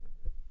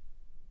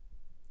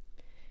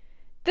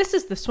This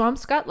is the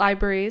Swampscott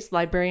Library's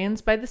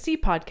Librarians by the Sea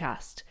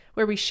podcast,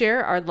 where we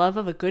share our love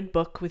of a good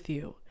book with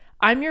you.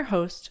 I'm your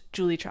host,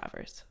 Julie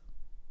Travers.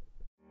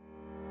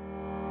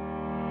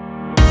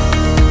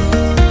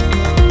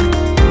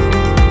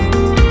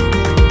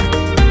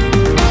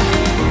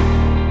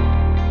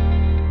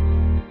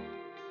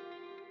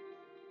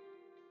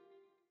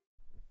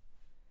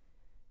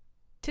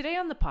 Today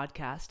on the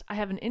podcast, I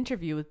have an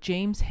interview with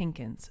James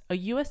Hankins, a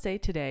USA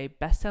Today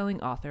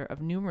best-selling author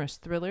of numerous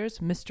thrillers,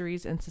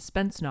 mysteries, and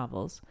suspense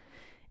novels,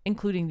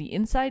 including The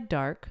Inside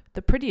Dark,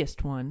 The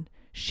Prettiest One,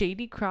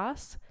 Shady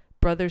Cross,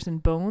 Brothers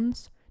and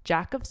Bones,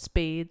 Jack of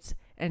Spades,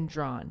 and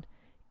Drawn,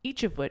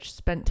 each of which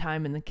spent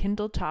time in the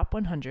Kindle Top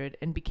 100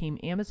 and became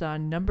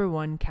Amazon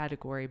 #1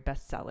 category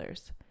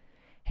bestsellers.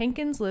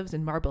 Hankins lives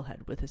in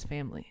Marblehead with his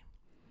family.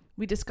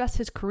 We discuss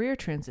his career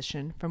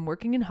transition from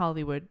working in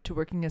Hollywood to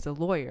working as a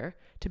lawyer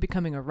to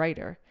becoming a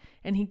writer,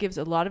 and he gives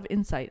a lot of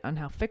insight on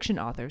how fiction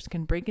authors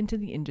can break into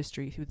the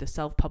industry through the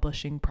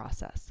self-publishing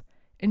process.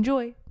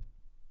 Enjoy!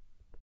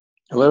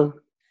 Hello.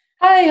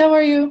 Hi, how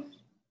are you?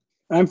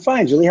 I'm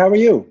fine, Julie. How are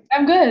you?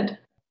 I'm good.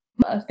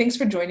 Thanks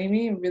for joining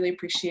me. I really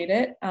appreciate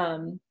it.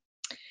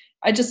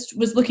 I just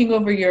was looking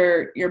over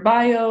your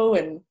bio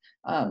and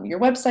your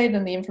website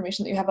and the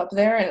information that you have up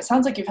there, and it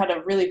sounds like you've had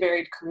a really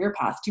varied career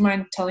path. Do you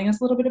mind telling us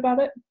a little bit about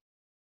it?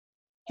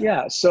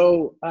 Yeah,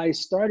 so I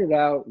started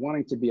out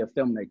wanting to be a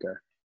filmmaker,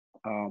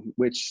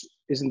 which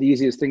isn't the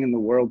easiest thing in the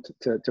world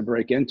to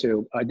break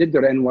into. I did go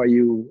to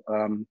NYU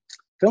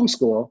film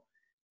school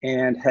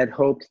and had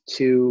hoped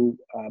to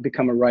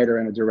become a writer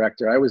and a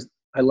director.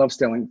 I love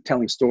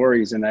telling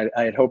stories, and I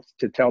had hoped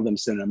to tell them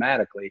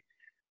cinematically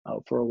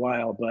for a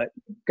while, but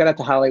got out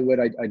to Hollywood.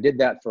 I did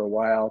that for a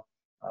while.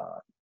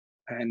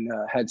 And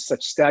had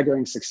such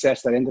staggering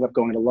success that I ended up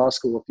going to law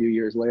school a few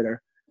years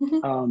later,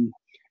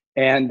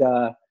 and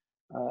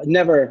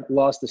never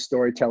lost the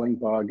storytelling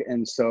bug.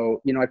 And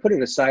so, I put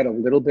it aside a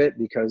little bit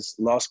because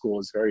law school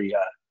is very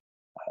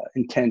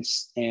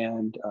intense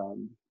and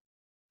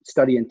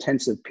study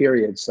intensive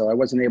period. So I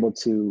wasn't able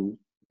to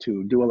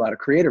do a lot of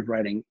creative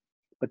writing.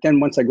 But then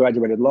once I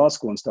graduated law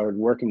school and started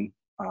working,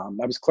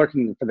 I was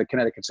clerking for the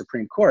Connecticut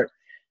Supreme Court,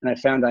 and I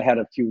found I had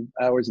a few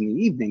hours in the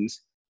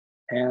evenings.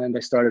 And I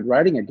started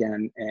writing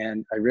again,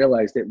 and I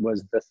realized it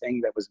was the thing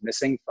that was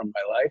missing from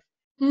my life.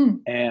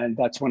 And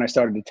that's when I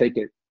started to take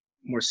it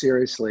more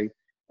seriously.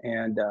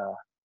 And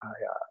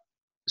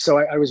so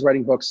I was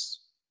writing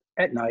books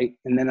at night,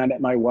 and then I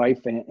met my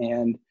wife,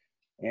 and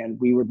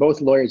we were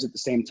both lawyers at the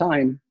same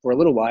time for a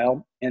little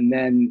while. And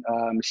then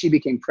she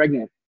became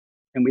pregnant,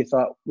 and we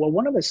thought, well,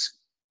 one of us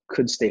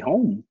could stay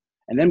home.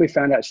 And then we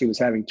found out she was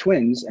having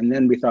twins, and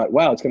then we thought,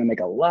 wow, it's going to make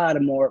a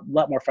lot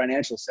more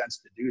financial sense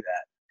to do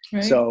that.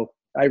 Right. So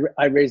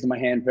I raised my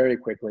hand very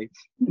quickly,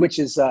 which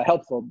is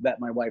helpful that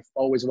my wife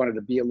always wanted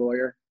to be a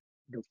lawyer.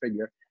 Go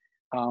figure.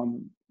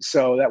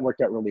 So that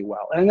worked out really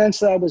well. And then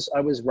so I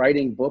was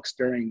writing books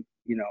during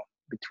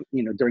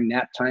during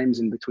nap times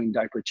and between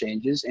diaper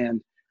changes,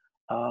 and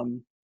a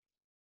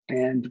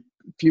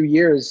few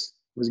years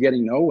was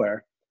getting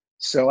nowhere.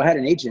 So I had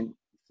an agent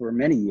for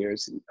many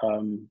years.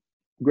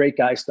 Great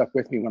guy, stuck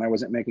with me when I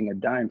wasn't making a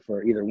dime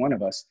for either one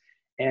of us.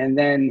 And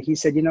then he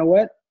said, you know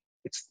what?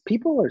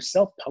 People are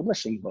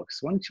self-publishing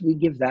books. Why don't we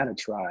give that a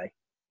try?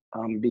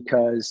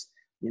 Because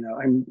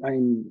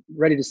I'm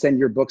ready to send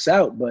your books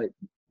out, but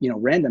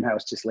Random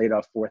House just laid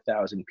off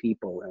 4,000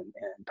 people, and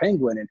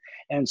Penguin,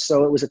 and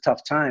so it was a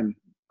tough time.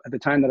 At the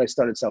time that I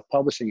started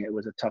self-publishing, it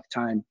was a tough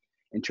time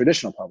in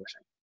traditional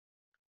publishing.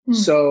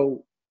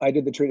 So I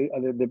did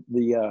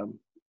the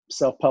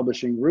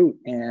self-publishing route,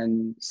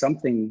 and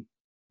something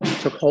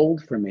took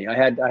hold for me. I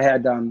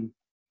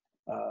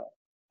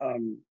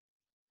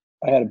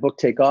had a book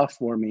take off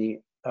for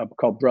me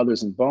called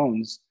Brothers and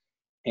Bones,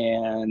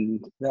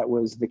 and that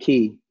was the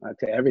key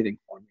to everything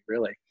for me,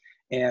 really.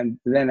 And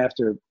then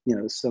after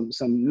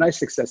some nice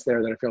success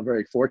there that I feel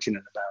very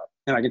fortunate about,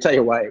 and I can tell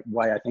you why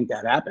I think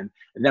that happened.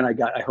 And then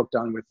I hooked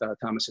on with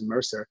Thomas and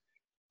Mercer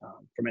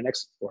for my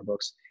next 4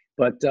 books.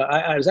 But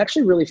I was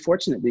actually really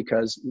fortunate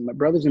because my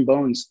Brothers and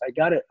Bones, I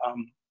got a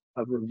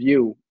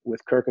review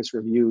with Kirkus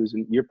Reviews,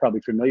 and you're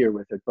probably familiar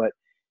with it, but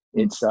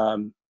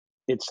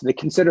they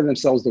consider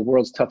themselves the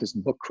world's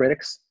toughest book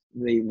critics.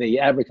 They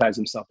advertise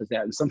themselves as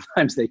that, and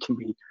sometimes they can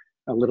be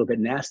a little bit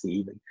nasty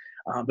even.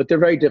 But they're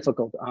very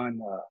difficult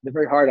they're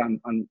very hard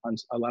on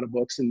a lot of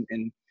books,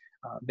 and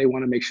they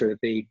want to make sure that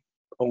they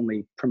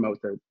only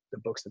promote the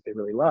books that they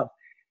really love.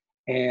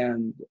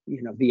 And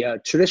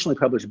the traditionally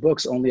published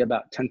books, only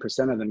about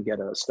 10% of them get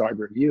a starred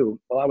review.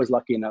 Well, I was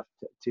lucky enough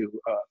to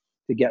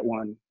get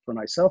one for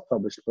my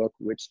self-published book,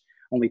 which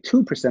only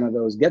 2% of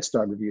those get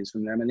starred reviews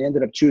from them, and they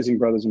ended up choosing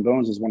Brothers and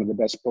Bones as one of the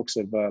best books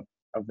of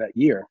that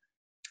year.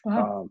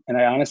 Wow. And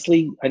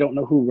I don't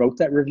know who wrote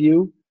that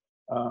review,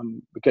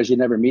 because you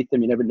never meet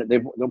them, they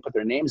don't put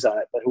their names on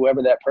it. But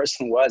whoever that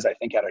person was, I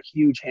think had a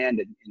huge hand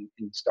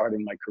in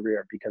starting my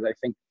career, because I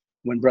think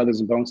when Brothers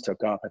and Bones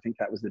took off, I think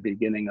that was the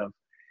beginning of,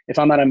 if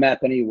I'm on a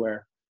map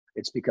anywhere,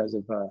 it's because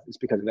of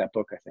that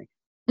book, I think.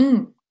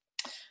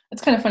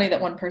 It's kind of funny that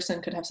one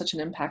person could have such an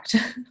impact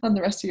on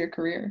the rest of your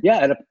career.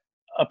 Yeah, and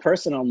a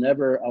person I'll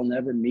never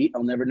meet,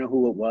 I'll never know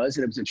who it was,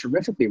 and it was a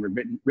terrifically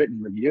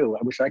written review.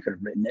 I wish I could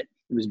have written it.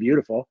 It was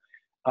beautiful,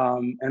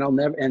 and I'll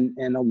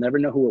never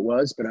know who it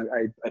was, but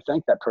I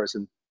thank that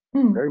person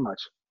very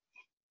much.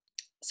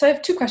 So I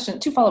have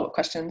two follow-up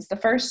questions. The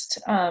first,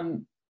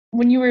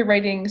 when you were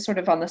writing sort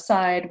of on the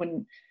side,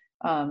 when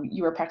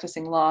you were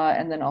practicing law,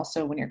 and then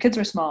also when your kids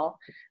were small,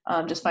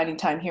 just finding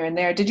time here and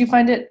there, did you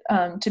find it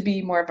to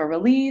be more of a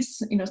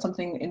release,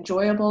 something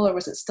enjoyable, or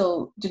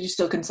did you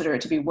still consider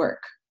it to be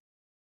work?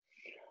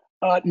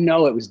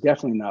 No, it was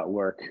definitely not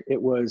work. I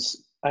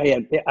was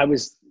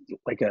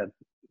like a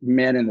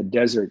man in the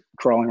desert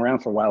crawling around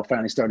for a while,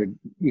 finally started,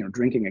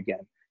 drinking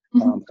again.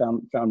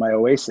 Found my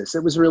oasis.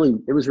 It was really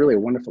a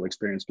wonderful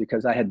experience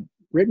because I had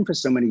written for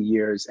so many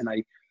years, and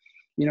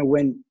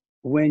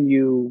when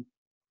you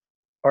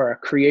are a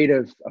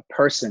creative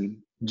person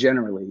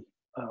generally,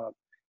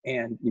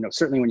 and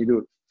certainly when you do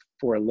it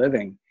for a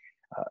living,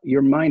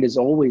 your mind is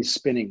always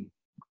spinning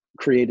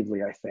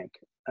creatively. I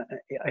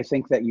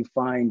think that you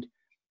find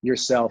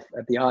yourself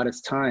at the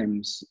oddest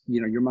times,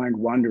 your mind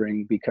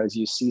wandering because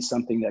you see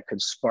something that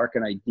could spark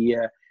an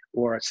idea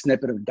or a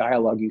snippet of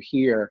dialogue you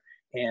hear,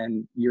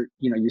 and you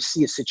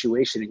see a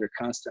situation and you're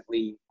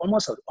constantly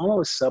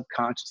almost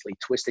subconsciously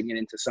twisting it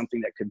into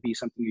something that could be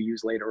something you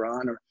use later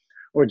on,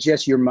 or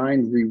just your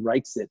mind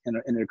rewrites it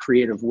in a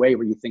creative way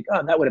where you think,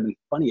 oh, that would have been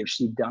funny if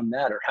she'd done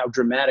that, or how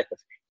dramatic if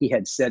he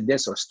had said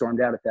this or stormed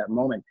out at that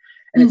moment.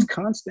 And it's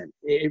constant.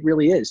 It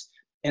really is.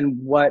 And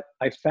what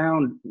I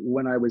found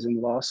when I was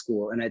in law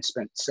school, and I'd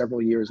spent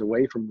several years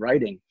away from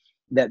writing,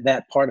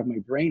 that part of my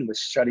brain was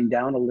shutting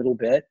down a little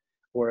bit,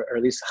 or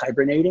at least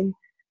hibernating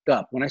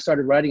up. When I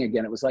started writing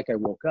again, it was like I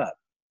woke up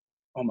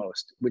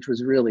almost, which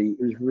was really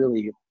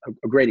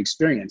a great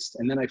experience.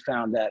 And then I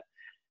found that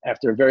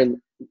after a very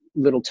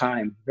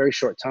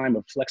short time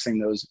of flexing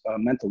those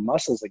mental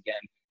muscles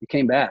again, it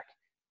came back,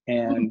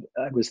 and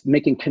I was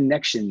making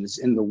connections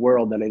in the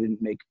world that I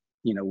didn't make,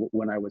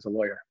 when I was a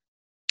lawyer.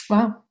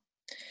 Wow.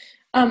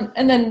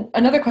 And then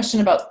another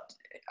question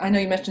I know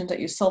you mentioned that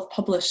you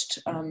self-published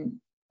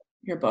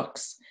your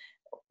books.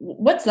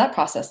 What's that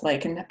process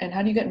like, and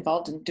how do you get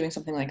involved in doing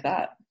something like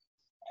that?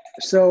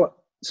 So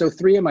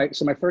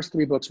my first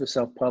three books were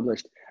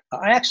self-published.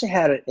 I actually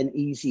had an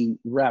easy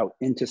route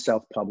into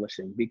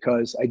self-publishing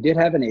because I did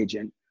have an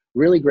agent,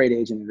 really great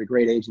agent at a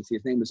great agency.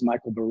 His name was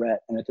Michael Barrett,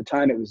 and at the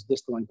time it was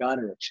Distel and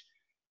Goderich,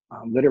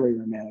 Literary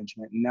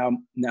Management. And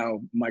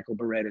now Michael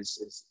Barrett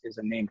is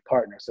a named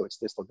partner, so it's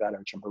Distel,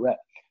 Goderich, and Barrett.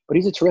 But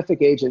he's a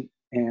terrific agent,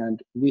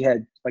 and we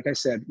had, like I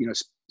said,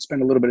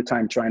 spent a little bit of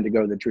time trying to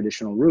go the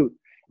traditional route,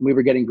 and we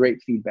were getting great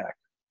feedback.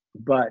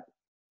 But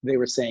they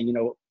were saying,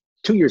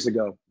 2 years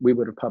ago, we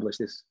would have published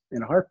this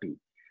in a heartbeat.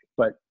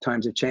 But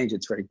times have changed.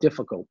 It's very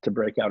difficult to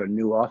break out a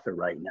new author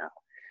right now.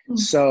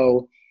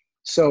 So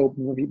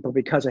but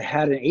because I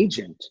had an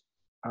agent,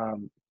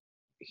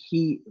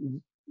 he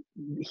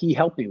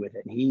helped me with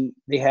it.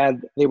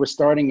 They were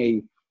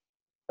starting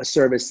a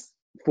service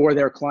for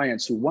their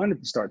clients who wanted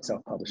to start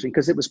self-publishing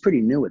because it was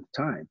pretty new at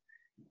the time.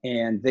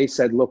 And they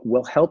said, look,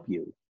 we'll help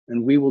you,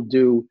 and we will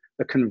do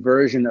the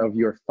conversion of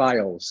your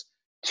files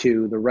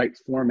to the right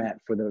format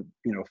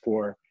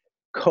for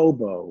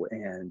Kobo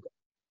and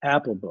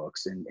Apple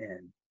Books and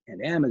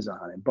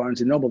Amazon and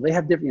Barnes and Noble. They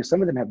have different,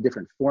 some of them have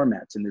different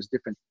formats, and there's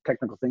different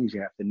technical things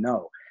you have to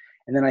know.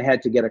 And then I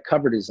had to get a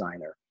cover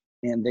designer,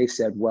 and they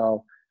said,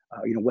 well,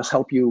 we'll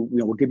help you,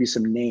 we'll give you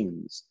some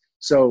names.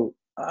 So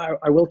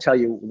I will tell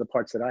you the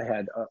parts that I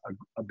had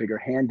a bigger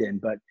hand in,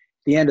 but at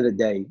the end of the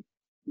day,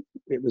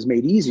 it was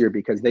made easier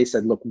because they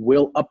said, look,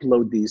 we'll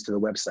upload these to the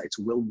websites.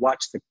 We'll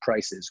watch the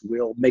prices.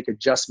 We'll make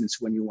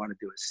adjustments when you want to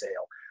do a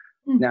sale.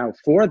 Now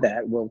for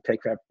that, we'll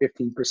take that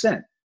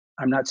 15%.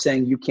 I'm not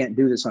saying you can't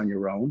do this on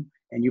your own,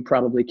 and you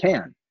probably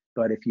can,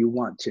 but if you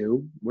want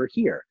to, we're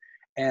here.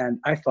 And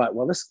I thought,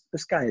 well,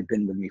 this guy had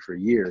been with me for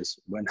years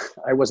when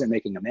I wasn't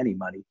making him any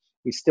money.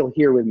 He's still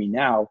here with me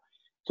now.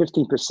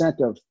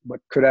 15% of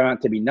what could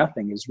amount to be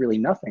nothing is really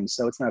nothing.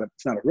 So it's not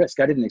a risk.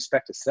 I didn't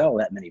expect to sell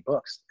that many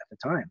books at the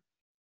time.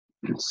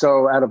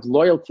 So out of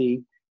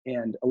loyalty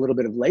and a little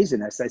bit of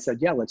laziness, I said,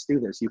 yeah, let's do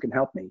this. You can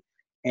help me.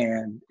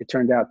 And it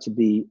turned out to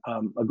be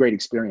a great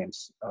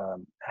experience.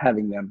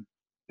 Having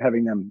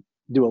them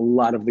do a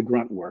lot of the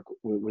grunt work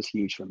was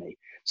huge for me.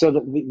 So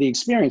the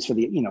experience for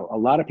a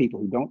lot of people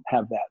who don't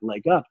have that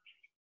leg up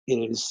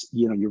is,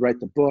 you write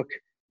the book,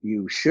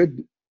 you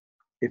should,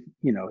 if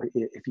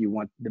you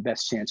want the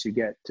best chance you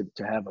get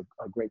to have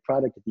a great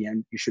product at the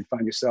end, you should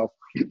find yourself,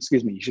 you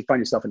should find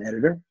yourself an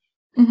editor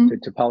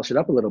to polish it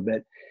up a little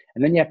bit.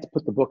 And then you have to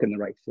put the book in the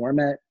right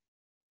format.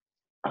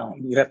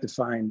 You have to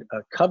find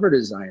a cover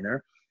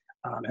designer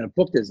and a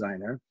book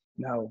designer.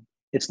 Now,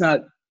 it's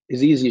not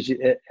as easy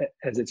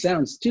as it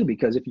sounds too,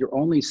 because if you're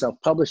only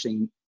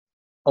self-publishing,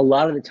 a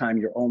lot of the time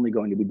you're only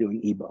going to be doing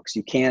ebooks.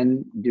 You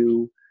can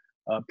do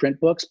print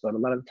books, but a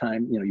lot of the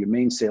time, your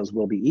main sales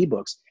will be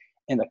ebooks.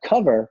 And a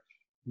cover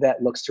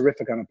that looks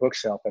terrific on a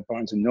bookshelf at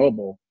Barnes and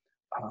Noble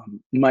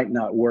might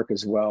not work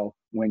as well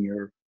when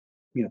you're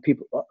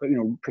people,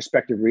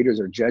 prospective readers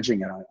are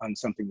judging it on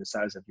something the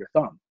size of your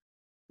thumb,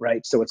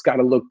 right? So it's got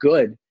to look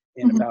good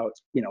in about,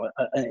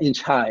 an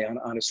inch high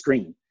on a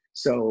screen.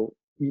 So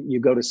you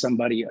go to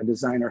somebody, a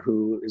designer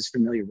who is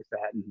familiar with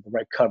that and the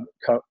right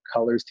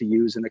colors to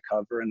use in the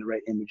cover and the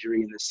right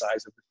imagery and the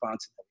size of the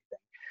fonts and everything.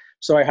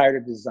 So I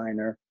hired a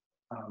designer,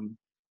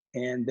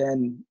 and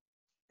then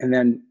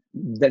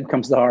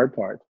comes the hard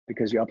part,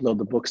 because you upload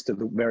the books to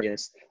the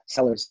various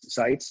sellers'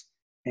 sites,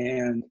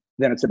 and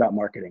then it's about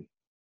marketing,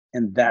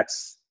 and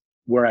that's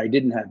where I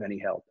didn't have any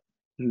help,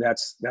 and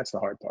that's the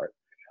hard part.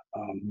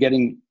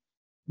 Getting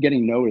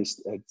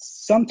noticed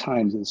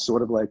sometimes is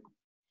sort of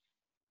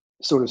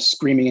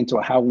screaming into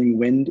a howling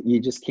wind. You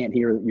just can't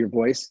hear your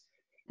voice.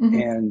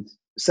 And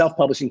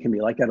self-publishing can be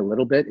like that a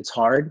little bit. It's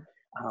hard.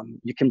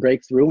 You can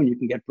break through, and you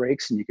can get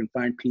breaks, and you can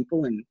find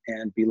people and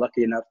be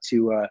lucky enough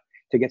to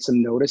get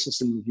some notice and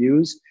some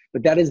reviews.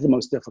 But that is the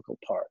most difficult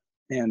part.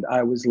 And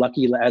I was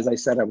lucky, as I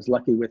said, I was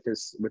lucky with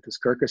this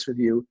Kirkus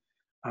review.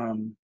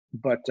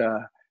 But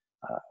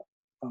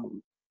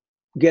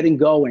getting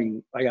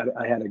going, I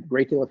had a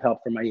great deal of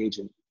help from my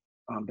agent.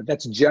 But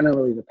that's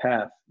generally the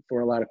path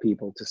for a lot of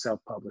people to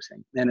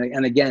self-publishing.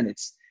 And again,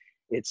 it's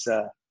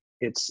the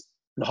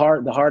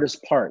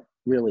hardest part,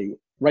 really.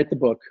 Write the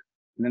book,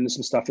 and then there's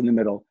some stuff in the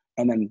middle,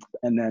 and then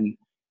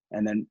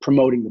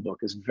promoting the book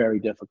is very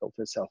difficult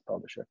for a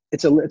self-publisher.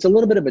 It's a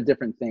little bit of a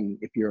different thing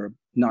if you're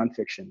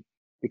nonfiction,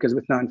 because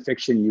with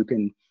nonfiction you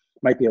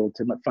might be able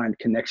to find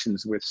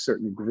connections with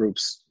certain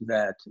groups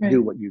that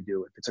do what you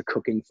do. If it's a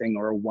cooking thing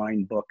or a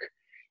wine book,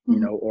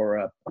 or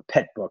a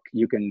pet book,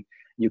 you can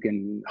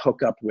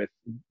hook up with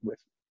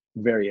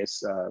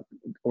various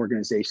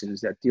organizations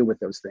that deal with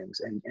those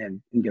things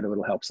and get a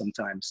little help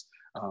sometimes,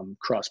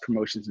 cross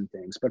promotions and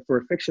things. But for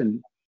a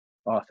fiction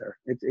author,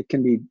 it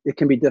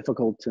can be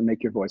difficult to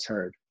make your voice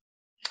heard.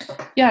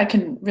 Yeah, I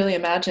can really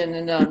imagine.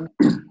 And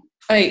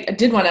I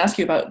did want to ask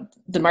you about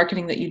the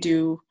marketing that you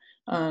do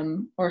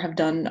or have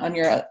done on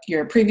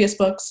your previous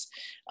books,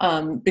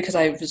 because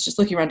I was just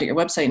looking around at your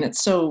website, and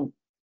it's so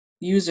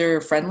user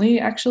friendly,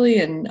 actually,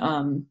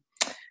 and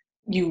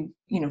you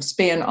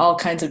span all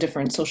kinds of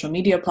different social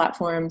media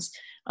platforms.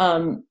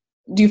 Do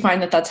you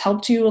find that that's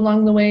helped you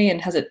along the way,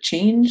 and has it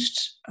changed?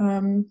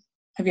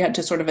 Have you had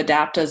to sort of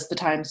adapt as the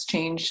times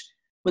change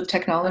with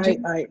technology?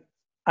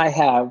 I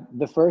have.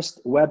 The first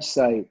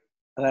website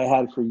that I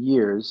had for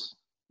years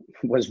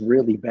was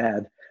really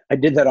bad. I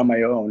did that on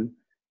my own.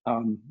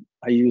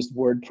 I used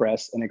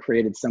WordPress, and I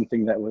created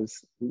something that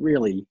was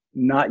really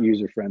not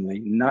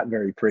user-friendly, not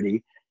very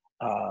pretty.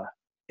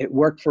 It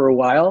worked for a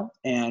while.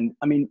 And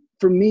I mean,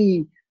 for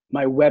me,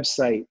 my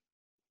website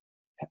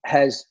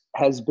has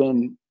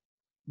been,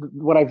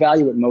 what I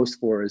value it most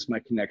for is my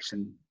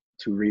connection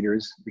to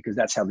readers, because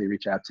that's how they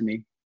reach out to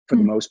me for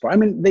the most part. I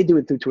mean, they do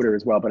it through Twitter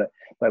as well, but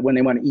when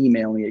they want to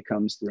email me, it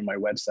comes through my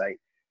website.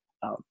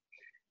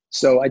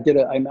 So I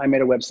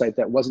made a website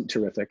that wasn't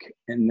terrific.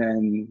 And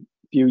then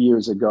a few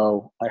years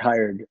ago, I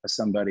hired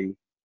somebody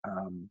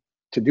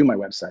to do my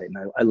website. And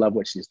I love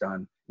what she's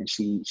done. And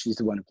she's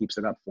the one who keeps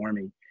it up for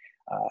me.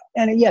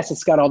 And yes,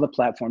 it's got all the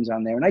platforms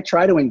on there. And I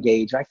try to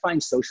engage. I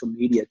find social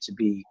media to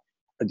be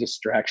a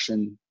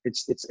distraction.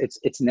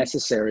 It's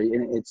necessary.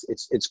 And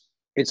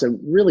it's a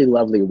really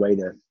lovely way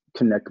to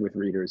connect with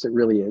readers. It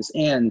really is.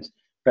 And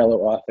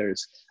fellow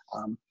authors.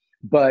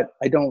 But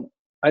I don't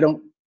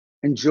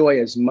enjoy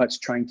as much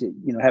trying to,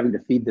 having to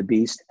feed the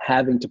beast,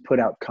 having to put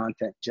out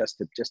content just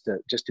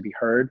to be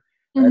heard.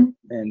 And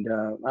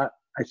I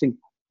think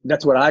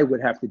that's what I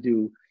would have to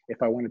do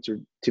if I wanted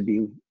to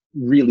be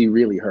really,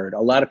 really heard.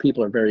 A lot of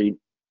people are very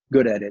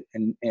good at it,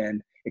 and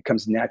it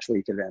comes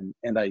naturally to them.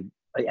 And I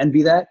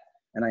envy that,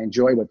 and I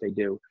enjoy what they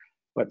do.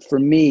 But for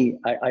me,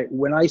 I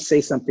when I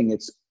say something,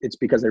 it's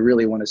because I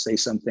really want to say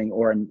something,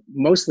 or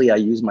mostly I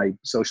use my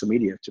social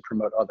media to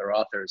promote other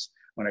authors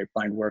when I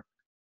find work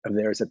of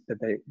theirs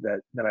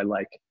that I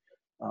like,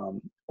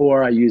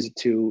 or I use it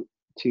to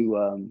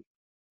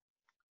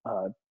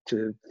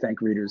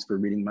thank readers for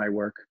reading my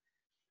work.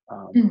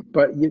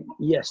 But you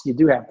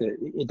do have to.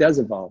 It does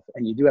evolve,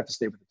 and you do have to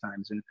stay with the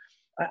times. And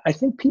I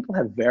think people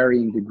have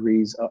varying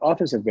degrees.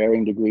 Authors have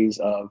varying degrees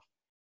of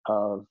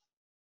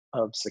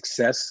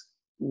success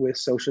with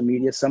social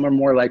media. Some are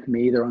more like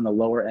me; they're on the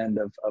lower end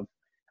of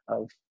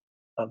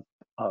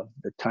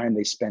the time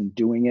they spend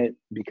doing it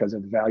because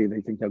of the value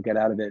they think they'll get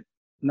out of it.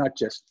 Not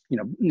just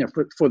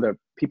for the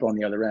people on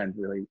the other end,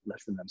 really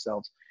less than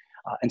themselves.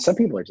 And some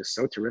people are just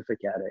so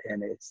terrific at it,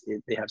 and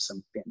they have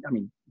some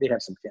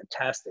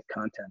fantastic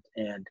content,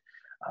 and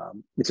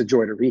it's a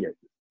joy to read it.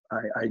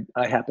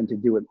 I happen to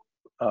do it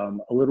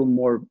a little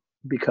more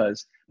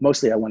because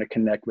mostly I want to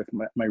connect with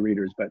my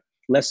readers, but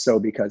less so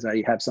because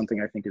I have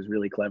something I think is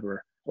really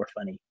clever or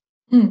funny.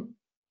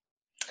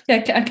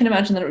 Yeah, I can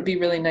imagine that it would be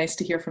really nice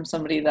to hear from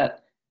somebody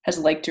that has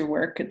liked your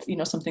work. It's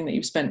something that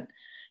you've spent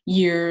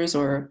years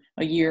or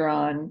a year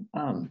on.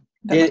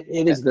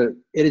 It is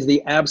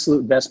the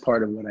absolute best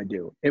part of what I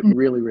do. It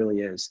really,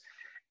 really is.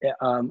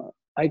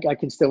 I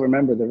can still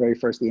remember the very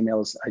first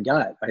emails I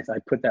got. I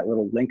put that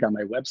little link on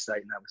my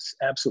website, and I was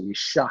absolutely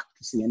shocked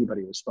to see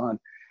anybody respond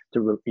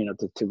to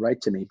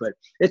write to me. But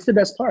it's the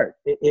best part.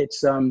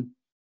 It's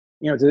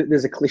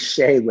there's a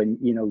cliche when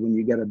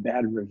you get a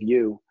bad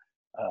review,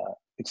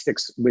 it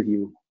sticks with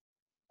you,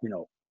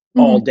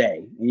 all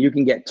day. And you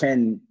can get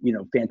 10,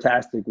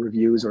 fantastic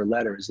reviews or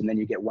letters, and then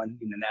you get one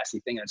nasty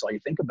thing, and that's all you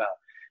think about.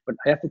 But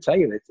I have to tell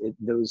you that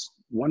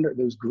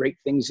those great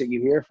things that you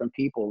hear from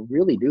people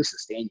really do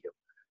sustain you.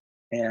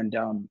 And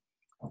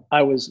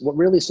what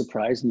really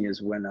surprised me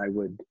is when I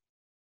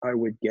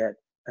would get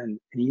an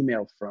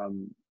email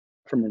from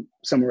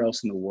somewhere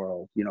else in the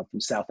world,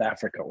 from South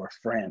Africa or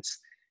France.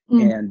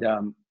 And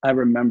I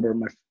remember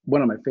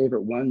one of my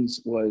favorite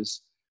ones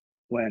was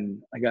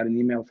when I got an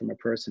email from a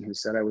person who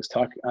said I was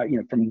talking,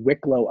 from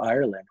Wicklow,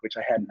 Ireland, which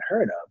I hadn't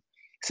heard of,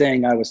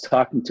 saying I was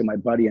talking to my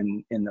buddy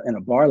in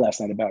a bar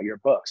last night about your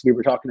books. We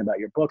were talking about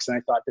your books, and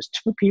I thought, there's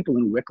 2 people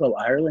in Wicklow,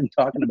 Ireland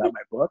talking about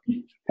my book.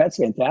 That's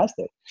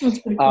fantastic. That's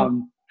pretty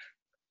cool.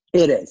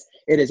 It is,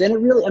 and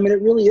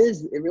it really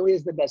is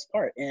the best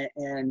part.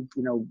 And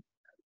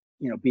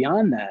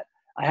beyond that,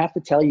 I have to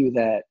tell you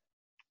that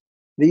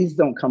these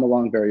don't come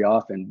along very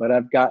often, but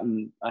I've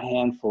gotten a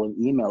handful of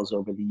emails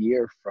over the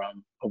years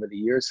from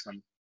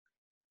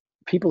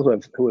people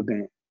who have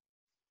been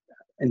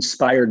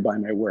inspired by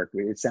my work.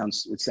 It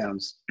sounds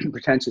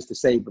pretentious to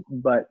say,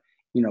 but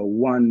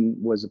one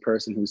was a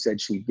person who said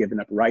she'd given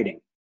up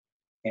writing,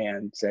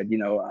 and said,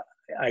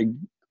 I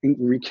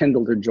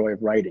rekindled her joy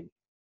of writing.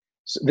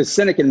 So the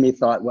cynic in me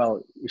thought,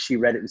 well, she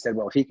read it and said,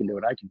 well, if he can do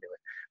it, I can do it.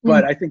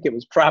 But I think it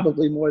was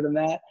probably more than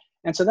that.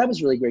 And so that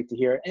was really great to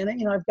hear. And,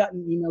 I've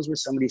gotten emails where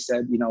somebody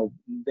said,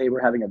 they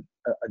were having a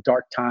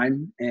dark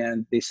time,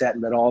 and they sat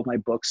and read all of my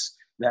books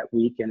that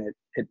week, and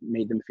it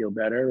made them feel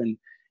better. And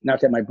not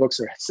that my books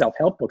are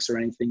self-help books or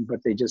anything, but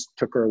they just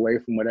took her away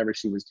from whatever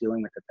she was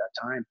dealing with at that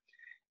time.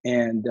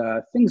 And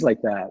things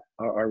like that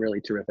are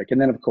really terrific. And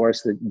then, of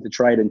course, the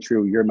tried and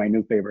true, you're my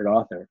new favorite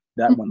author.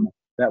 That one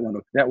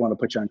will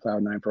put you on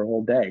cloud 9 for a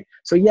whole day.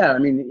 So yeah,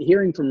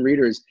 hearing from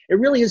readers, it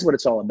really is what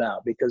it's all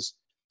about, because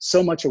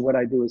so much of what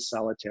I do is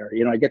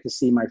solitary. I get to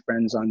see my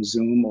friends on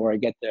Zoom, or I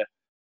get to,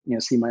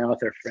 see my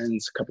author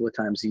friends a couple of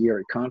times a year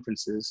at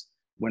conferences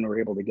when we're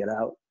able to get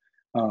out.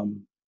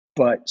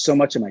 But so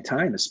much of my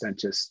time is spent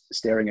just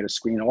staring at a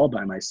screen all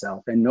by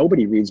myself, and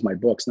nobody reads my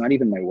books, not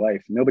even my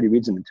wife. Nobody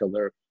reads them until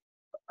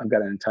I've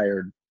got an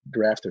entire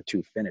draft or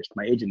 2 finished.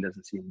 My agent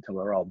doesn't see them until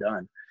they're all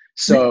done.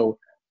 So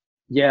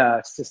yeah,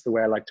 it's just the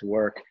way I like to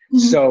work.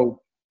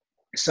 So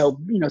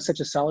such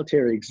a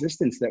solitary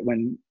existence that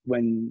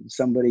when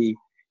somebody,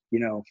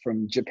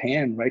 from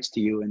Japan writes to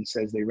you and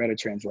says they read a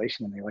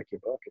translation and they like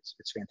your book, it's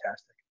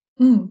fantastic.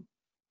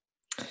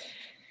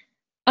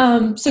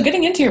 So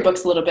getting into your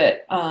books a little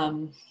bit,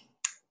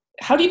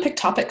 how do you pick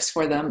topics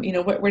for them?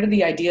 Where do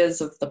the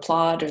ideas of the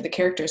plot or the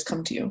characters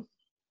come to you?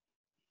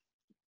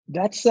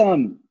 That's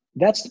one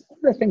of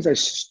the things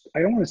I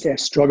don't want to say I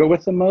struggle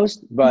with the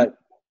most, but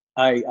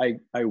I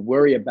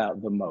worry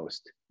about the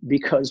most,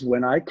 because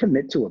when I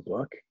commit to a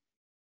book,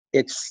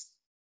 it's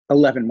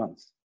 11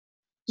 months.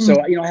 So,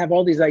 I have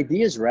all these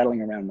ideas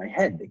rattling around my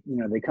head.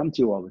 They come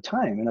to you all the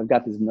time, and I've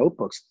got these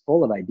notebooks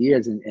full of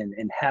ideas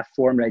and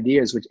half-formed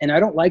ideas, and I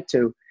don't like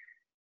to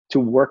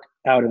work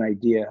out an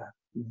idea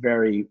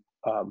very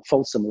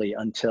fulsomely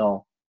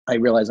until I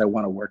realize I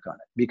want to work on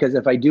it. Because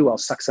if I do, I'll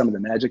suck some of the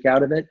magic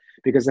out of it.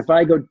 Because if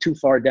I go too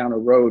far down a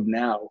road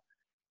now,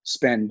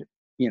 spend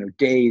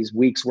days,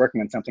 weeks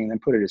working on something, and then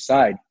put it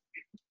aside,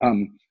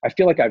 I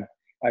feel like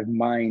I've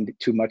mined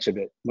too much of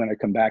it when I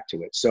come back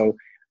to it. So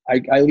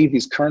I leave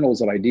these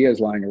kernels of ideas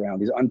lying around,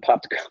 these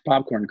unpopped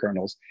popcorn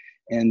kernels,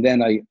 and then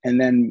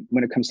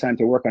when it comes time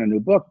to work on a new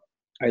book,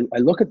 I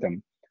look at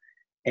them,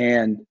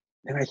 and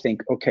then I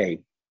think, okay,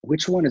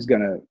 which one is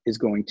going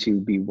to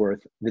be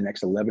worth the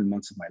next 11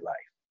 months of my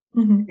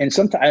life? And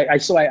sometimes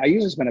I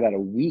usually spend about a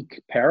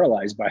week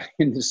paralyzed by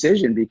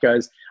indecision,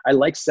 because I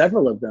like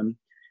several of them,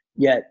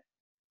 yet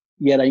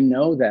I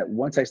know that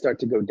once I start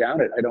to go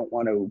down it, I don't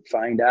want to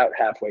find out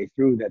halfway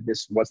through that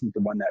this wasn't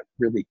the one that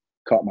really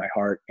caught my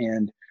heart,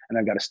 and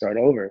I've got to start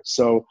over.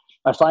 So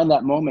I find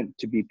that moment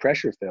to be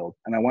pressure filled,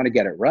 and I want to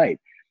get it right.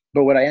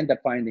 But what I end up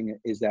finding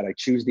is that I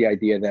choose the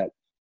idea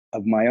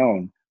of my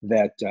own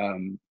that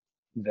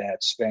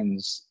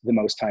spends the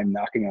most time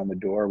knocking on the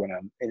door when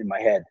I'm in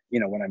my head,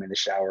 when I'm in the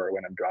shower, or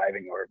when I'm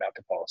driving, or about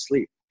to fall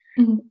asleep.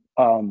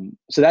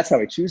 So that's how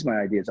I choose my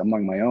ideas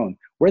among my own.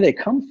 Where they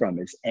come from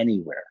is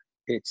anywhere.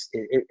 It's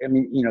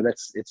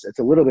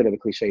a little bit of a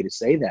cliche to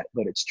say that,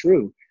 but it's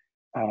true.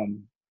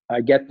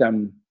 I get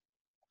them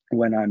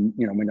when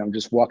I'm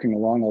just walking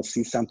along. I'll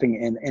see something,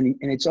 and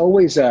it's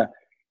always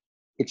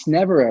it's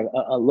never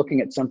a looking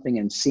at something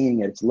and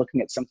seeing it. It's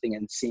looking at something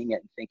and seeing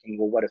it and thinking,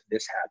 well, what if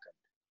this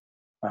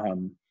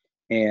happened?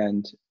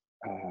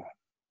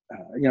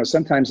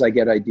 Sometimes I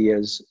get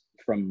ideas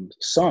from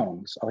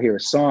songs. I'll hear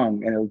a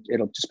song, and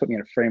it'll just put me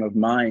in a frame of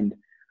mind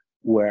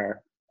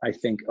where I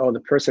think, oh, the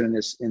person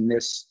in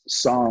this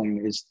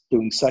song is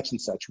doing such and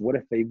such. What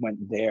if they went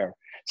there?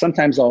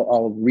 sometimes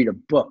I'll read a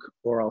book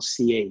or I'll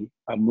see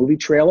a movie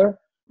trailer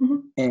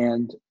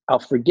and I'll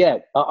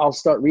forget. I'll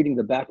start reading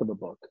the back of the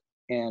book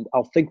and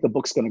I'll think the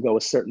book's going to go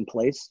a certain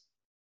place.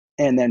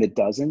 And then it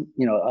doesn't,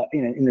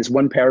 in this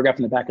one paragraph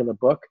in the back of the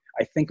book,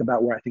 I think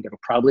about where I think it'll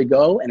probably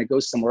go and it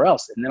goes somewhere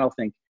else. And then I'll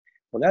think,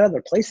 well, that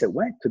other place it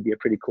went could be a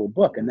pretty cool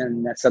book. And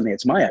then suddenly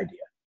it's my idea,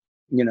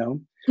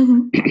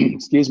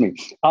 excuse me.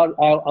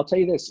 I'll tell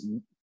you this.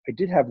 I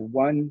did have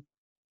one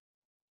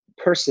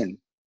person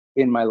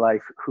in my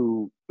life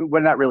who,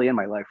 well, not really in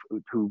my life,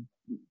 who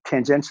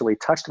tangentially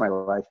touched my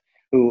life,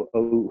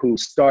 who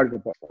started the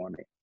book for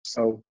me.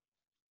 So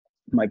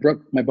my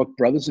book,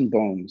 Brothers and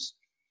Bones,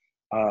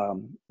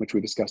 which we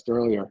discussed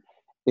earlier,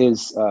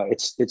 is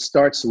it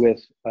starts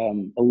with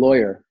a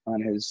lawyer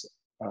on his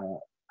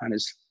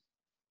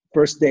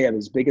first day of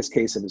his biggest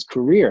case of his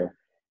career,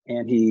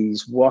 and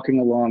he's walking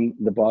along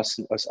a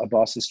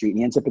Boston street, and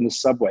he ends up in the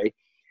subway,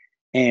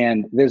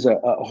 and there's a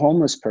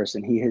homeless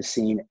person he has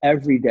seen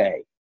every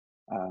day.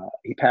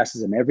 He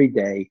passes him every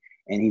day,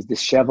 and he's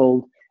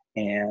disheveled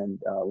and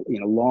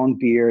long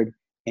beard,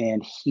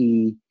 and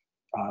he's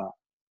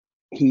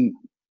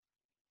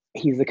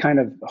the kind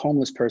of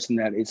homeless person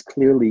that is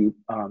clearly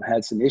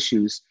had some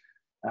issues,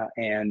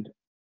 and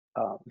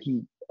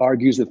he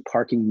argues with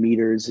parking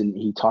meters, and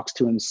he talks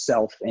to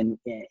himself, and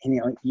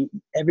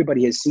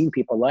everybody has seen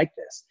people like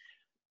this.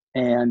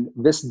 And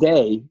this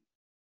day,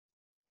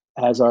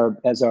 as our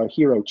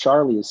hero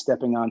Charlie is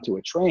stepping onto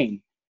a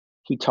train,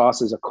 he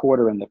tosses a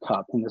quarter in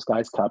this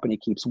guy's cup, and he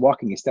keeps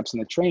walking. He steps on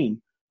the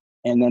train,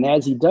 and then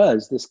as he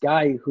does, this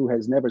guy who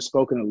has never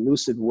spoken a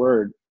lucid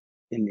word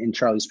in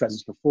Charlie's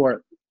presence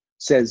before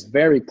says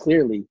very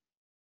clearly,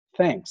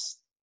 "Thanks,"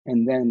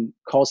 and then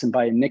calls him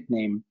by a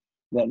nickname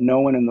that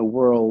no one in the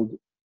world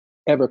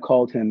ever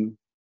called him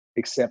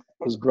except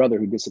his brother,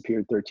 who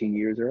disappeared 13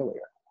 years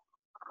earlier.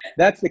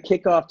 That's the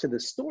kickoff to the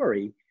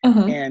story.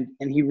 And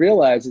he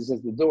realizes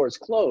as the doors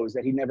close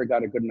that he never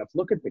got a good enough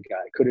look at the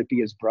guy. Could it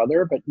be his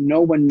brother? But no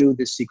one knew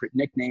this secret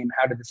nickname.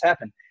 How did this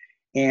happen?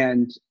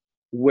 And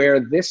where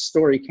this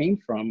story came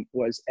from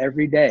was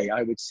every day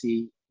I would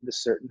see the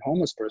certain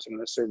homeless person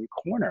in a certain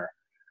corner.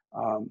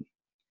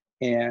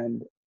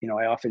 And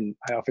I often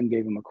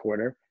gave him a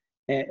quarter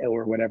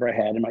or whatever I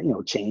had in my,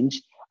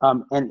 change.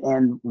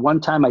 And one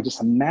time I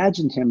just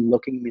imagined him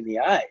looking me in the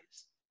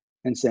eyes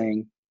and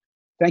saying,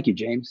 "Thank you,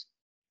 James."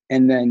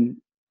 And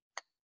then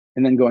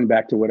going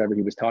back to whatever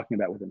he was talking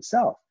about with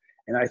himself.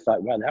 And I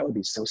thought, wow, that would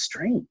be so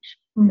strange.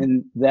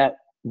 And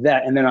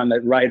and then on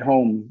the ride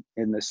home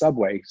in the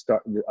subway,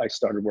 I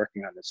started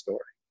working on this story.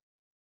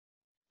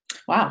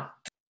 Wow.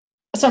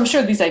 So I'm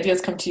sure these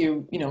ideas come to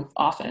you,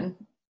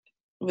 often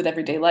with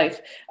everyday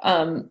life.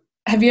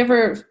 Have you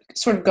ever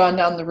sort of gone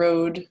down the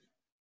road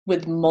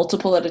with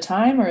multiple at a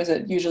time, or is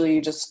it usually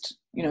you just,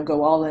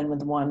 go all in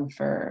with one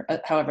for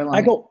however long?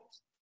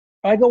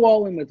 I go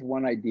all in with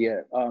one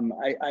idea.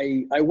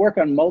 I work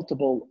on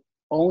multiple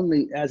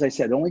only, as I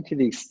said, only to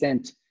the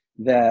extent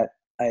that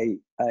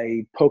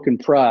I poke and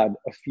prod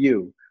a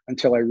few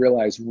until I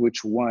realize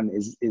which one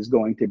is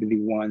going to be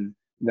the one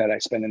that I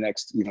spend the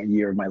next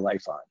year of my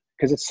life on,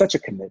 because it's such a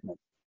commitment.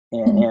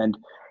 And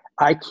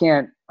I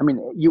can't,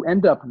 you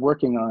end up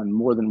working on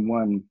more than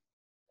one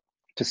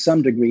to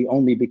some degree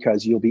only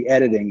because you'll be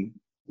editing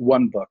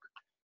one book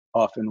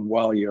often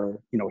while you're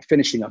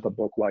finishing up a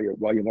book while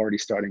you're already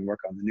starting work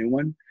on the new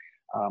one.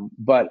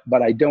 But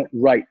I don't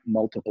write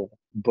multiple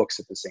books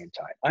at the same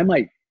time.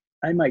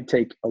 I might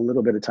take a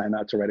little bit of time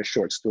out to write a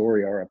short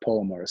story or a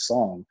poem or a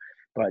song,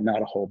 but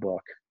not a whole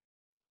book.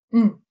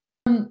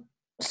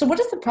 So what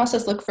does the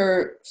process look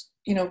for,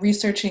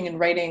 researching and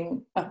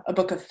writing a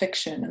book of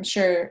fiction? I'm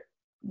sure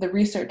the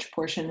research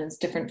portion is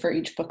different for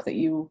each book that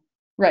you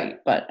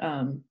write, but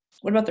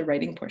what about the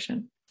writing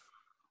portion?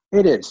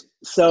 It is.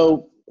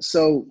 So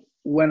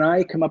when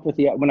I come up with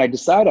when I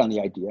decide on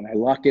the idea and I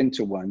lock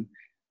into one,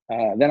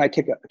 then I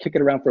kick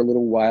it around for a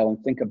little while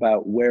and think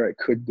about where it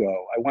could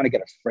go. I want to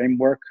get a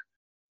framework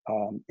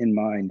in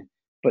mind,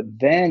 but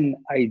then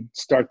I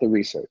start the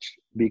research,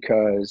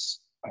 because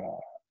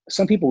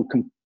some people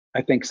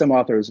I think some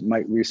authors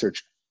might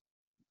research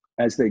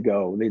as they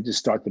go. They just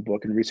start the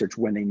book and research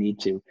when they need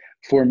to.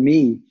 For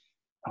me,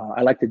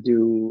 I like to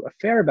do a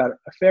fair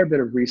bit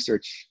of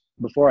research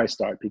before I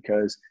start,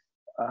 because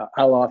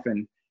I'll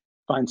often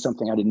find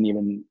something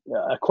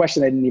a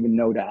question I didn't even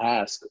know to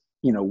ask.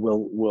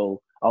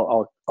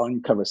 I'll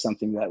uncover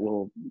something that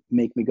will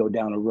make me go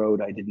down a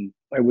road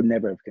I would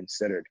never have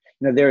considered.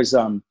 There's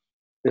a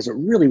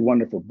really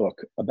wonderful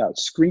book about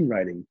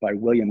screenwriting by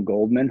William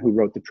Goldman, who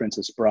wrote The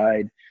Princess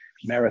Bride,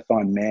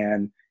 Marathon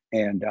Man,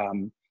 and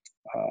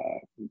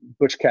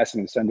Butch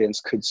Cassidy and the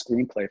Sundance Kid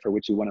screenplay, for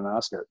which he won an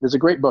Oscar. There's a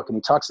great book, and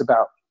he talks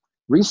about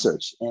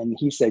research, and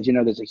he said,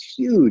 there's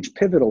a huge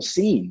pivotal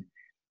scene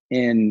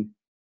in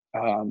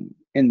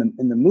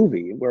the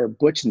movie where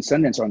Butch and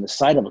Sundance are on the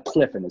side of a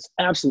cliff, and there's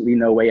absolutely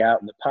no way out,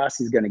 and the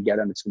posse's going to get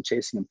him. It's been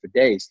chasing him for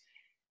days,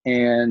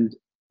 and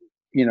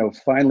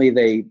finally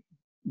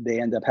they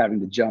end up having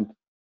to jump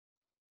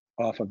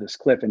off of this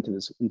cliff into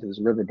this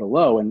river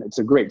below. And it's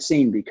a great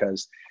scene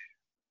because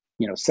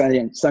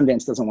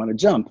Sundance doesn't want to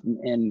jump,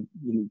 and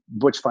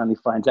Butch finally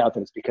finds out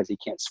that it's because he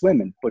can't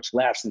swim, and Butch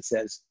laughs and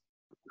says,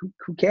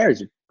 "Who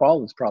cares? Your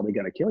fall is probably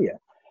going to kill you."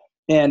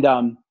 And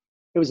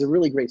it was a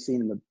really great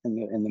scene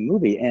in the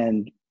movie.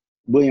 And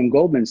William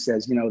Goldman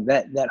says,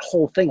 that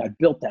whole thing, I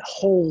built that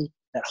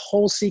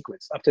whole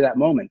sequence up to that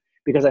moment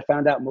because I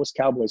found out most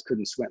cowboys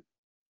couldn't swim.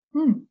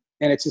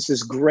 And it's just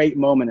this great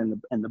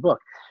moment in the book.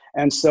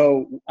 And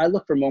so I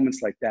look for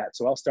moments like that.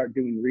 So I'll start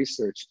doing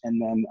research,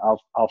 and then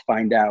I'll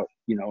find out,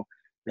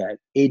 that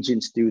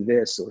agents do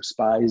this, or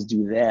spies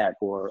do that,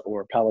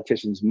 or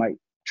politicians might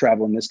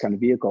travel in this kind of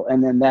vehicle.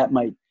 And then that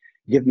might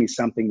give me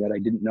something that I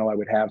didn't know I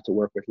would have to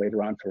work with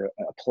later on for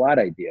a plot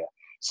idea.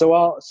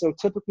 So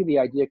typically the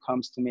idea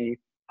comes to me,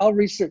 I'll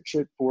research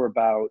it for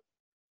about,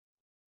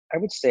 I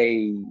would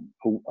say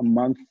a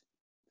month,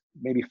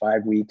 maybe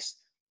 5 weeks.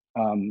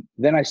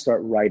 Then I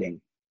start writing,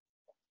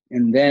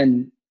 and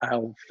then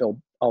I'll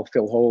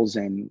fill holes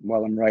in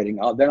while I'm writing.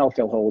 I'll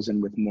fill holes in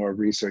with more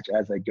research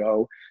as I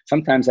go.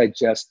 Sometimes I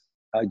just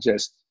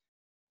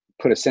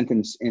put a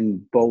sentence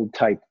in bold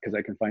type because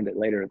I can find it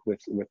later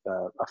with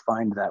a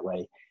find that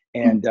way.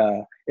 And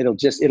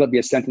it'll be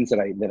a sentence that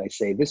I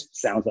say, this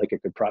sounds like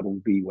it could probably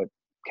be what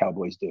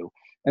cowboys do.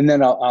 And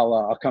then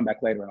I'll come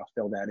back later and I'll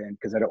fill that in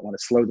because I don't want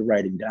to slow the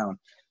writing down.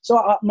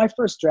 So my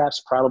first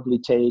drafts probably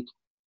take,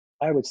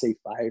 I would say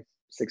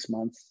 5-6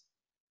 months.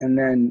 And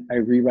then I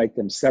rewrite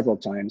them several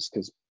times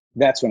because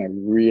that's when I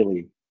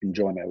really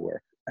enjoy my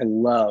work. I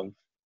love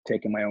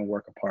taking my own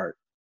work apart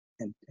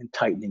and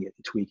tightening it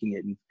and tweaking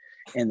it.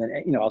 And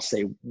then, I'll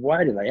say,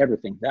 why did I ever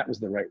think that was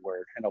the right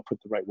word? And I'll put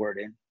the right word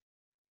in.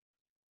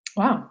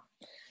 Wow.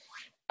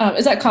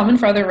 Is that common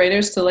for other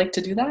writers to like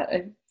to do that? I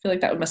feel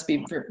like that must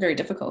be very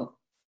difficult.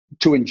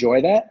 To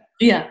enjoy that?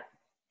 Yeah.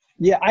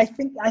 Yeah, I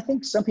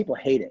think some people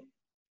hate it.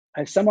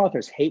 Some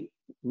authors hate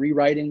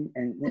rewriting,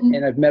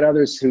 and I've met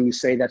others who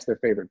say that's their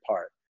favorite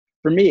part.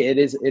 For me, it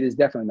is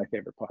definitely my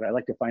favorite part. I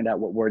like to find out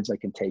what words I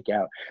can take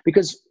out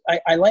because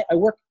I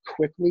work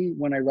quickly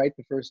when I write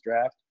the first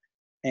draft,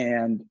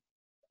 and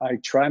I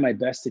try my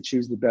best to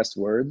choose the best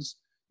words,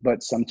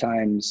 but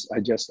sometimes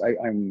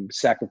I'm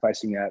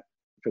sacrificing that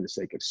for the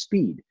sake of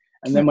speed.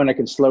 And then when I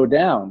can slow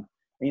down,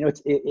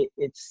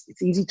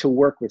 it's easy to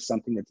work with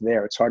something that's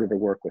there. It's harder to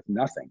work with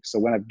nothing. So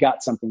when I've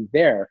got something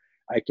there,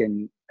 I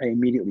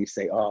immediately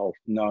say, oh,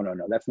 no,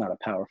 that's not a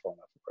powerful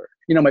enough word.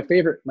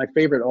 My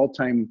favorite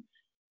all-time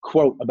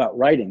quote about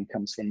writing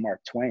comes from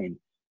Mark Twain.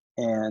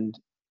 And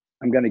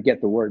I'm going to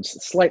get the words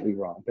slightly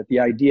wrong, but the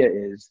idea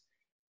is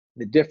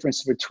the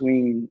difference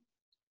between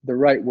the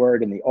right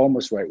word and the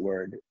almost right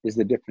word is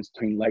the difference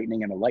between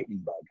lightning and a lightning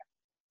bug.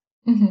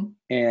 Mm-hmm.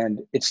 And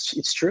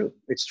it's true.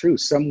 It's true.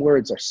 Some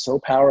words are so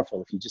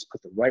powerful if you just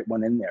put the right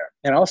one in there.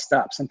 And I'll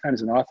stop.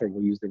 Sometimes an author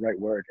will use the right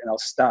word, and I'll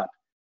stop.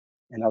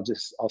 And I'll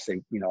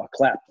say, I'll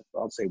clap.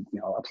 I'll say,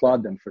 I'll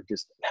applaud them for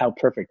just how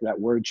perfect that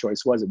word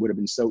choice was. It would have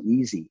been so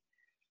easy,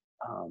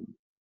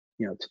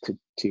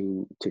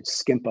 to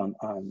skimp on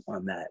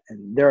that.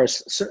 And there are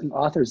certain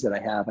authors that I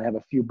have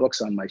a few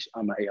books on my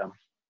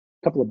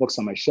couple of books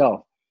on my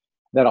shelf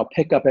that I'll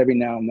pick up every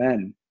now and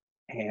then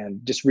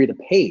and just read a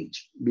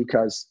page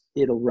because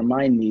it'll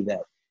remind me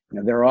that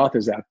there are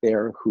authors out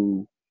there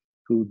who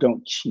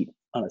don't cheat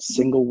on a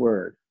single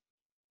word.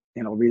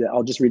 And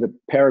I'll just read a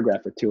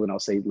paragraph or two and I'll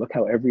say, look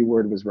how every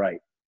word was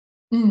right.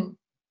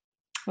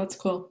 That's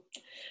cool.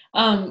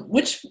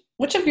 Which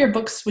of your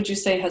books would you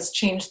say has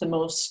changed the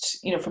most,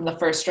 from the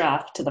first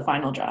draft to the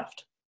final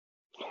draft?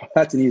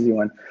 That's an easy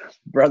one.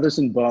 Brothers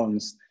and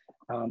Bones.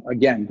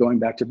 Again, going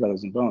back to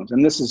Brothers and Bones.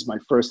 And this is my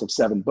first of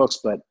 7 books,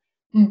 but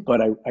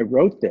I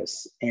wrote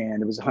this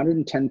and it was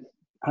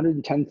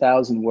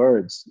 110,000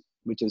 words,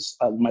 which is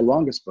my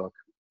longest book.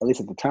 At least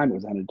at the time it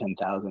was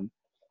 110,000.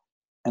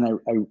 And I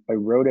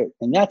wrote it,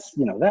 and that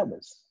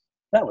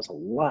was a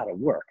lot of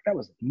work. That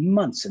was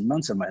months and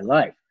months of my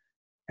life.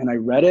 And I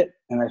read it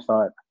and I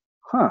thought,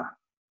 I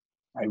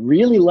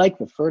really like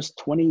the first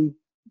 20%.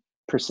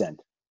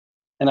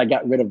 And I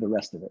got rid of the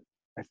rest of it.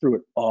 I threw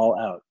it all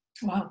out.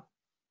 Wow.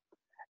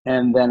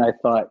 And then I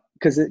thought,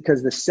 because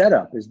the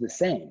setup is the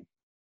same.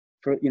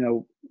 For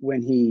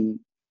when he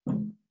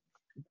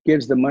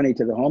gives the money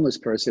to the homeless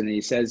person and he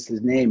says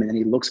his name and then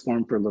he looks for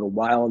him for a little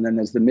while, and then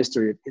there's the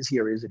mystery of is he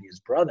or isn't he his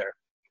brother?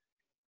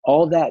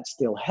 All that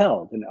still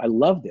held, and I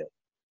loved it.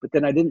 But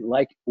then I didn't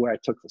like where I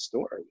took the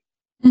story.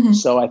 Mm-hmm.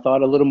 So I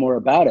thought a little more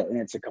about it, and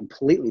it's a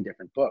completely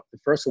different book. The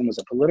first one was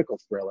a political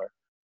thriller,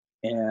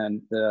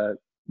 and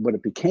what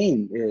it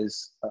became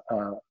is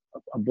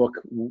a book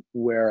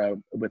where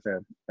with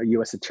a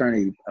U.S.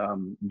 attorney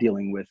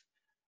dealing with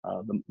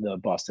the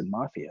Boston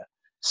Mafia.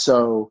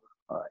 So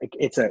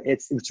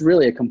it's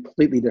really a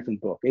completely different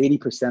book.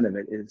 80% of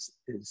it is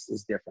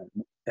different,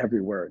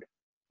 every word,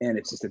 and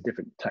it's just a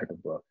different type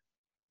of book.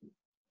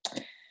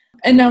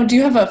 And now, do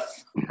you have I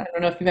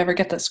don't know if you ever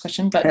get this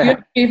question, but do you have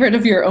a favorite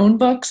of your own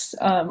books,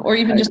 or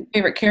even just a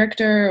favorite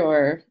character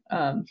or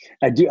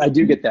I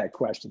do get that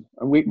question.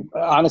 We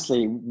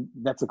honestly,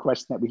 that's a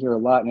question that we hear a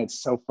lot, and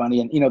it's so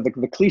funny. And the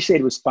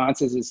cliched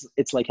response is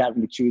it's like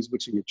having to choose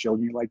which of your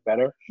children you like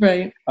better.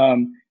 Right.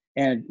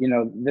 And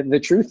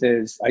the truth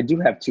is, I do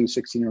have two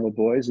 16-year-old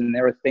boys, and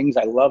there are things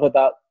I love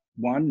about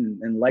one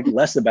and like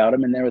less about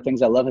them, and there are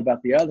things I love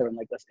about the other and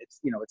like less.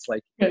 It's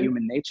like Right.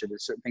 human nature.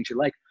 There's certain things you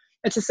like.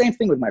 It's the same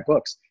thing with my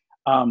books.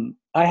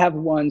 I have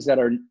ones that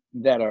I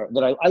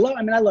love.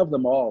 I mean, I love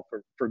them all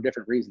for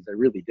different reasons. I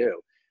really do.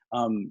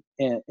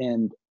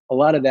 And a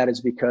lot of that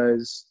is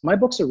because my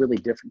books are really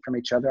different from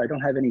each other. I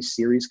don't have any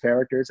series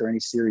characters or any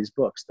series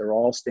books. They're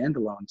all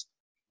standalones.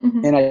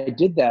 Mm-hmm. And I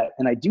did that,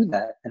 and I do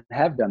that, and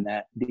have done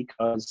that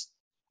because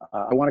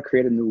I want to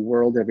create a new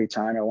world every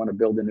time. I want to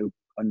build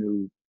a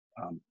new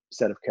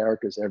set of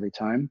characters every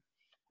time,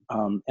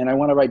 and I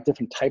want to write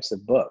different types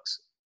of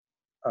books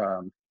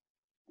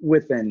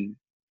within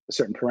a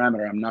certain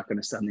parameter. I'm not going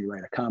to suddenly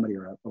write a comedy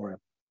or a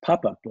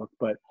pop-up book,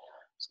 but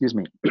excuse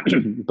me,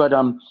 but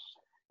I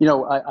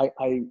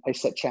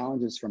set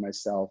challenges for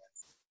myself.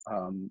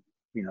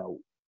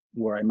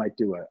 Where I might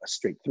do a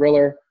straight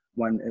thriller.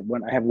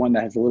 When I have one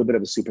that has a little bit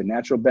of a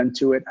supernatural bend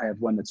to it. I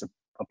have one that's a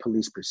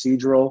police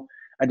procedural.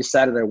 I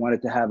decided I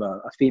wanted to have a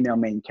female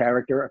main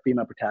character, a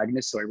female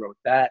protagonist, so I wrote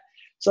that.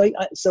 So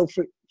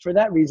for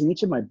that reason,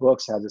 each of my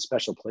books has a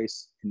special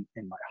place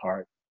in my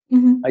heart.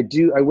 Mm-hmm.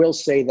 I will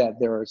say that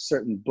there are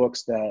certain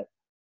books that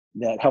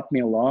helped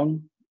me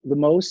along the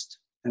most,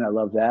 and I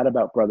love that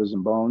about Brothers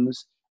and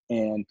Bones.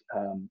 And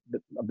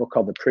a book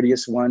called The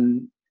Prettiest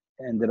One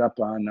ended up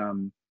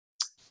on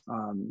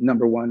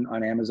 #1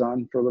 on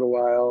Amazon for a little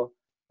while,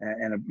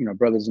 and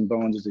Brothers and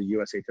Bones is a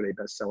USA Today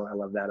bestseller. I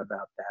love that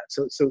about that.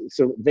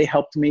 So they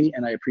helped me,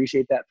 and I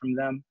appreciate that from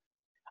them.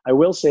 I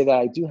will say that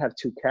I do have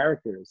two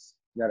characters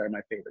that are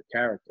my favorite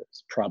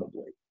characters,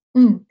 probably.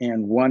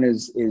 And one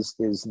is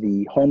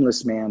the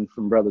homeless man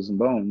from Brothers and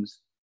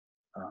Bones.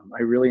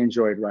 I really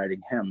enjoyed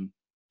writing him,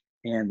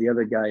 and the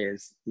other guy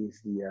is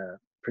the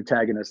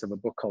protagonist of a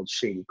book called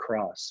Shady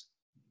Cross.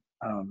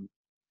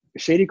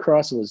 Shady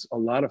Cross was a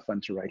lot of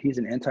fun to write. He's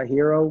an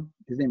anti-hero.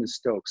 His name is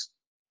Stokes.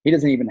 He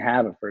doesn't even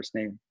have a first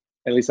name.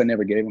 At least I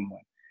never gave him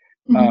one.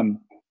 Mm-hmm.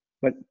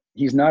 But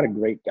he's not a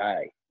great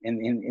guy.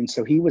 And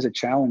so he was a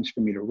challenge for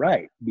me to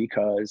write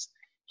because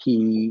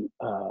he's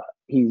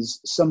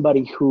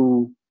somebody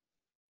who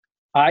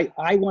I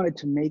wanted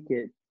to make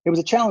it. It was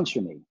a challenge for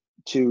me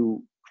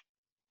to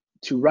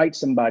write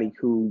somebody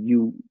who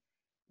you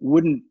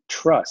wouldn't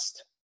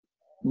trust.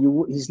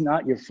 He's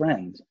not your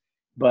friend,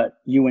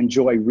 but you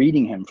enjoy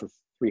reading him for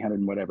 300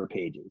 and whatever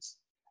pages.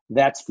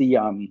 That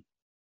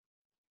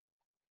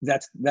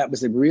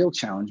was a real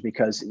challenge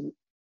because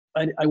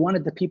I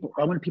wanted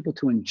people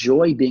to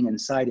enjoy being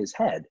inside his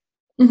head,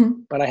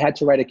 Mm-hmm. but I had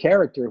to write a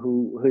character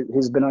who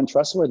has been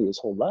untrustworthy his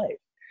whole life.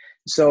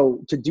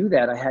 So to do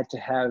that, I had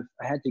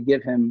to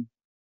give him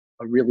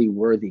a really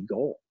worthy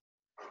goal.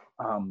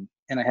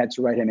 And I had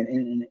to write him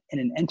in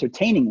an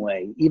entertaining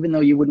way, even though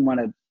you wouldn't want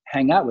to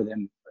hang out with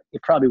him.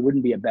 It probably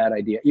wouldn't be a bad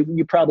idea.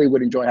 You probably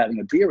would enjoy having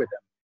a beer with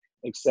him,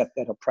 except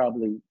that he'll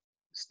probably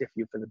stiff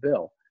you for the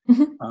bill.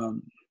 Mm-hmm.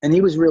 And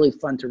he was really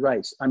fun to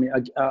write. I mean,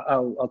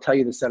 I'll tell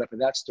you the setup of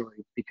that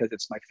story because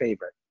it's my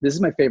favorite. This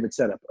is my favorite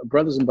setup.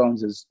 Brothers and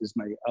Bones is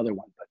my other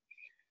one, but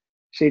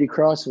Shady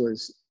Cross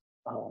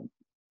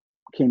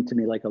came to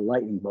me like a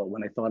lightning bolt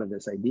when I thought of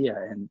this idea,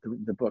 and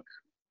the book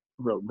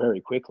wrote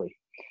very quickly.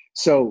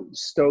 So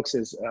Stokes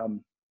is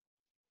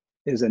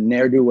a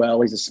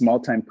ne'er-do-well. He's a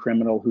small-time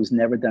criminal who's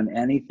never done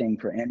anything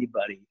for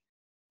anybody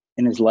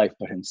in his life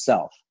but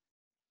himself.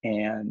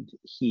 And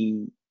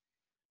he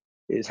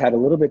has had a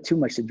little bit too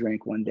much to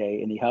drink one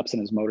day, and he hops on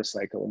his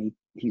motorcycle, and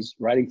he's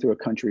riding through a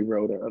country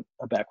road,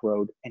 a back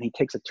road, and he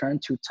takes a turn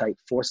too tight,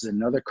 forces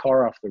another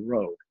car off the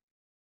road.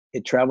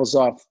 It travels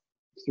off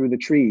through the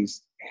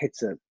trees,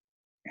 hits a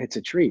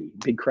tree,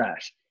 big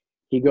crash.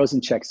 He goes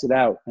and checks it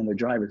out, and the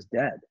driver's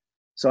dead.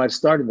 So I've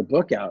started the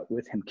book out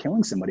with him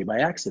killing somebody by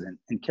accident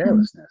and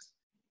carelessness.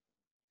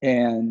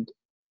 And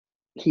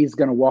he's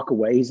going to walk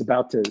away. He's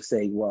about to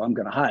say, well, I'm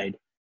going to hide.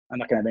 I'm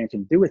not going to have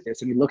anything to do with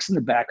this. And he looks in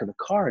the back of the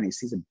car and he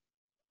sees a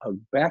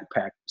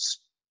backpack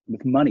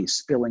with money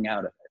spilling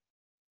out of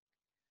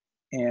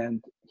it.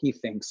 And he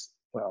thinks,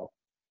 well,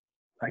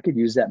 I could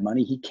use that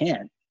money. He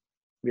can't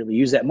really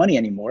use that money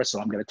anymore, so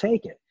I'm going to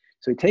take it.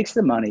 So he takes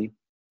the money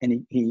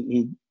and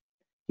he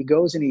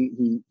goes and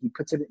he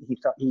puts it.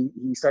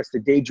 He starts to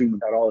daydream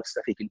about all the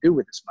stuff he can do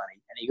with this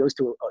money. And he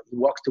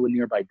walks to a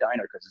nearby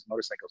diner because his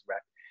motorcycle's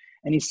wrecked.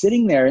 And he's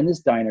sitting there in this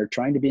diner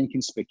trying to be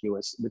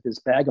inconspicuous with this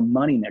bag of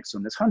money next to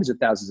him. There's hundreds of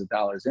thousands of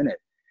dollars in it.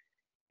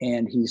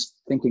 And he's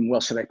thinking,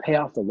 well, should I pay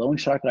off the loan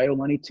shark I owe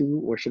money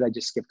to, or should I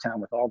just skip town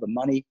with all the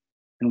money?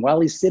 And while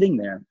he's sitting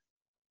there,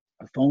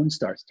 a phone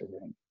starts to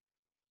ring.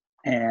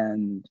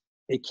 And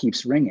it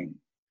keeps ringing.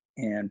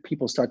 And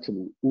people start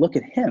to look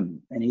at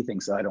him. And he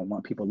thinks, I don't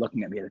want people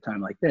looking at me at a time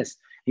like this.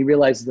 He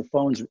realizes the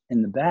phone's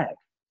in the bag.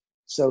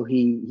 So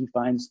he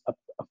finds a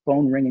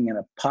phone ringing in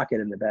a pocket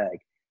in the bag.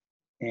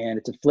 And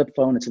it's a flip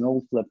phone. It's an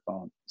old flip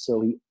phone.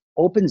 So he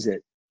opens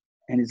it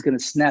and he's going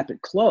to snap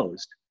it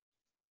closed.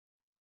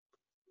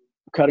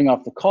 cutting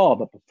off the call.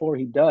 But before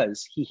he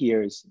does, he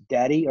hears,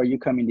 "Daddy, are you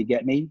coming to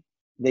get me?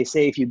 They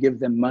say if you give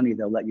them money,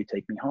 they'll let you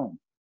take me home."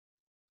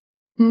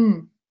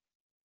 Mm.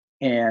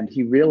 And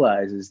he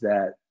realizes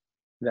that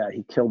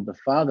he killed the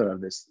father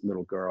of this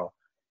little girl,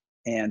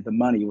 and the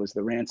money was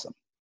the ransom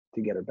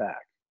to get her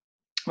back.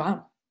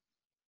 Wow.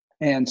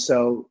 And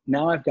so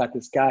now I've got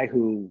this guy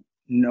who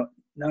he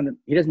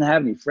doesn't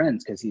have any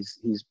friends because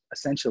he's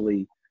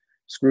essentially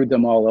screwed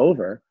them all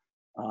over.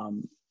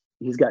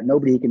 He's got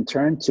nobody he can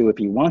turn to if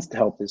he wants to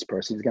help this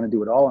person. He's going to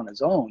do it all on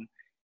his own.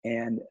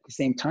 And at the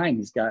same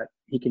time,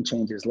 he can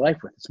change his life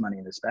with this money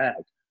in his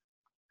bag.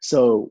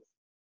 So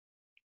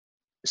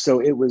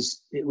it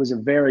was a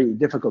very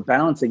difficult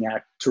balancing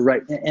act to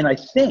write. And I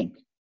think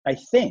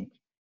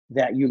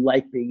that you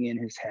like being in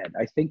his head.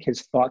 I think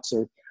his thoughts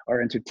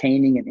are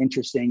entertaining and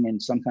interesting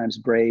and sometimes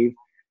brave,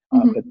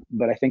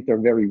 but I think they're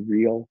very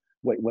real.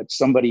 What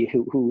somebody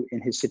who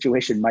in his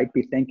situation might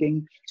be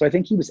thinking. So I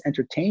think he was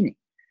entertaining,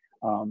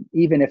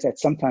 even if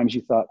sometimes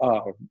you thought,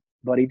 "Oh,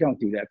 buddy, don't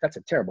do that. That's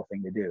a terrible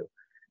thing to do."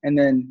 And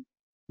then,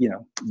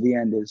 the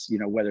end is,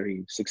 whether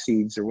he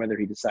succeeds or whether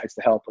he decides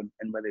to help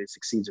and whether he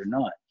succeeds or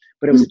not.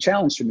 But it was a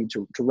challenge for me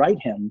to write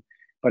him.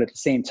 But at the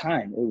same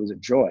time, it was a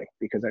joy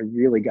because I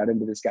really got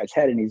into this guy's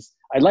head, and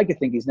I'd like to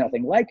think he's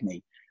nothing like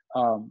me.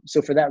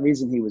 So for that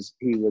reason,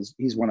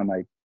 he's one of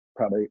my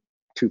probably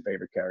 2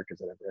 favorite characters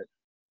that I've read.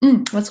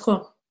 That's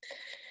cool.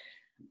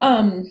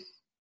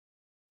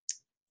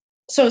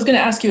 So I was going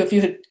to ask you if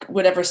you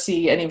would ever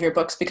see any of your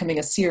books becoming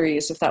a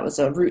series, if that was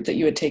a route that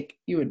you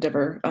would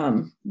ever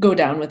go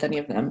down with any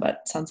of them, but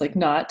it sounds like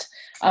not.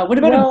 What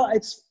about?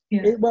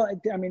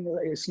 I mean,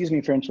 excuse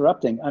me for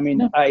interrupting. I mean,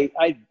 no.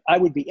 I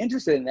would be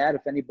interested in that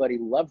if anybody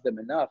loved them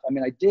enough. I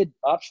mean, I did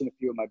option a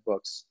few of my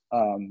books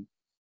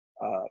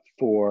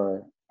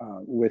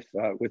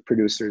with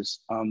producers.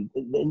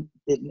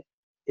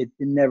 It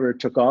never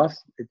took off.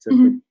 It's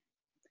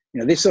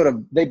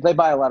they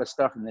buy a lot of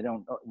stuff and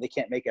they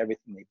can't make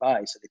everything they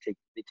buy, so they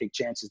take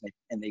chances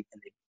and they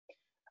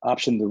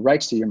option the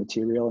rights to your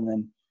material, and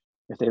then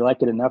if they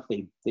like it enough,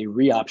 they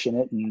re-option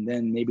it, and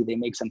then maybe they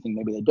make something,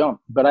 maybe they don't.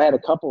 But I had a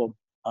couple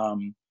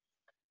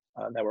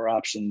that were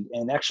optioned,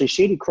 and actually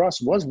Shady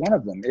Cross was one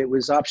of them. It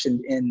was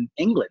optioned in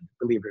England,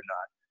 believe it or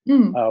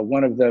not.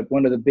 One of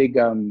the big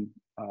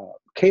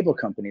cable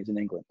companies in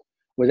England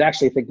was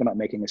actually thinking about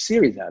making a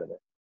series out of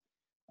it,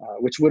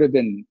 which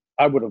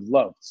I would have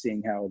loved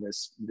seeing how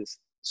this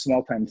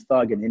small-time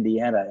thug in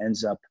Indiana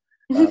ends up,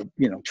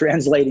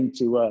 translating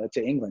to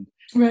England.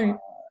 Right.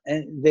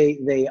 And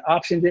they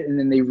optioned it, and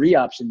then they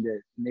re-optioned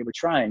it, and they were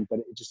trying, but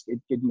it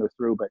didn't go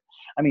through. But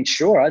I mean,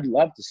 sure, I'd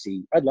love to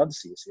see a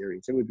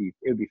series. It would be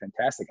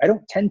fantastic. I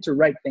don't tend to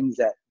write things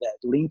that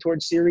lean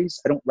towards series.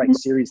 I don't write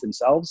series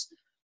themselves,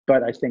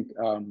 but I think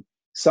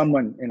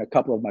someone in a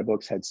couple of my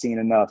books had seen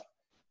enough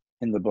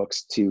in the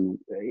books to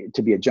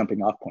be a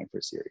jumping off point for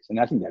a series. And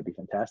I think that'd be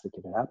fantastic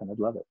if it happened. I'd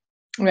love it.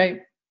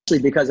 Right.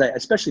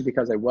 Especially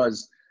because I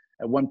was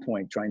at one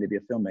point trying to be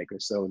a filmmaker.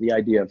 So the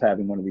idea of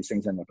having one of these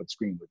things end up on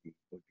screen would be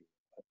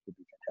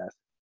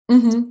fantastic.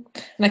 Mm-hmm.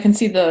 And I can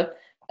see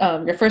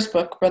your first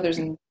book, Brothers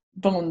and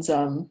Bones,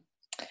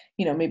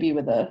 maybe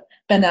with a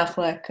Ben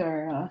Affleck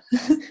or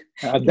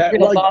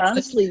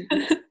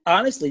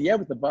honestly, yeah,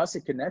 with the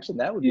Boston connection,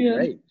 that would be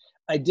great.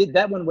 I did.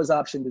 That one was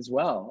optioned as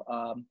well.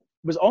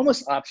 It was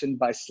almost optioned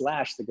by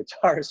Slash, the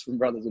guitarist from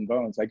Brothers and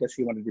Bones. I guess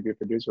he wanted to be a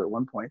producer at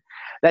one point.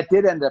 That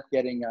did end up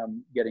getting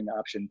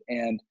optioned.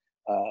 And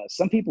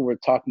some people were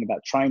talking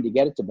about trying to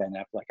get it to Ben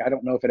Affleck. I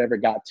don't know if it ever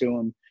got to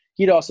him.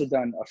 He'd also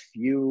done a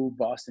few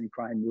Boston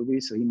crime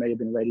movies, so he may have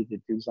been ready to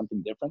do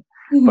something different.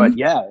 Mm-hmm. But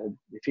yeah,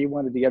 if he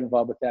wanted to get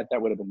involved with that,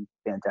 that would have been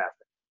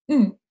fantastic.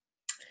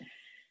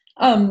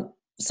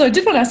 So I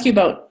did want to ask you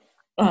about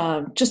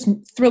just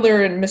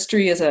thriller and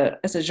mystery as a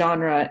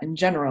genre in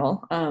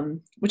general,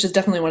 which is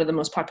definitely one of the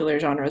most popular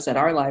genres at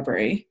our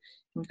library.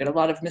 We've got a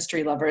lot of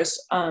mystery lovers.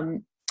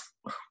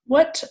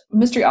 What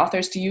mystery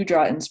authors do you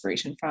draw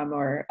inspiration from,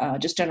 or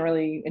just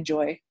generally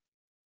enjoy?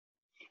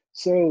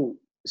 So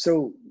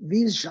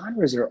these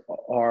genres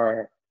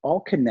are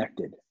all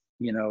connected,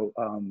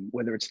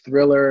 whether it's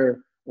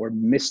thriller or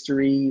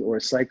mystery or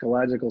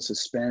psychological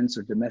suspense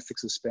or domestic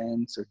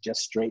suspense or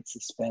just straight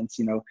suspense,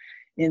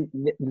 in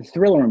the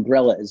thriller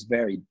umbrella is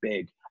very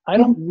big. I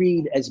don't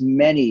read as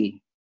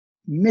many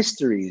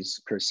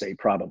mysteries per se,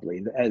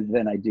 probably, as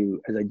I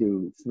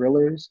do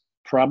thrillers,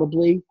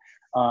 probably.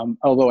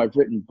 Although I've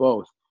written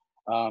both.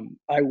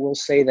 I will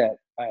say that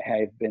I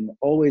have been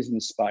always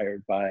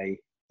inspired by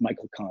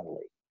Michael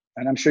Connelly.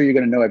 And I'm sure you're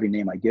going to know every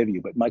name I give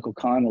you, but Michael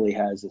Connelly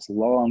has this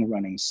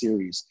long-running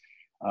series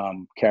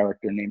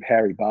character named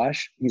Harry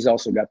Bosch. He's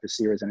also got the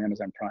series on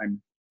Amazon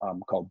Prime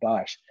called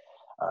Bosch.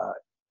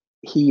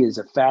 He is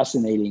a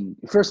fascinating,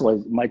 first of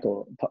all,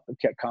 Michael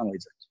Connelly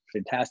is a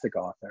fantastic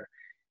author.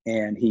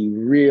 And he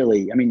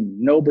really,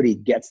 nobody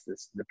gets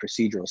the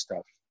procedural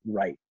stuff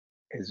right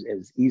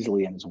as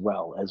easily and as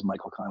well as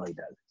Michael Connelly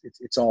does.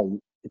 It's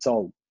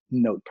all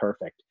note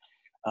perfect.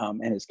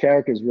 And his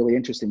character is really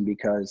interesting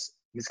because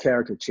his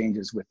character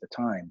changes with the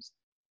times.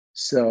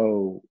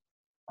 So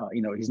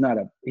he's not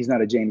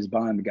a James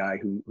Bond guy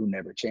who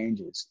never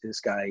changes. This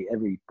guy,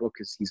 every book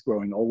he's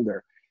growing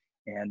older,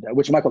 and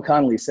which Michael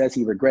Connelly says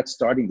he regrets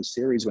starting the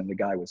series when the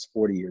guy was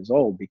 40 years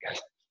old,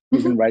 because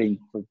he's been writing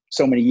for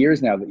so many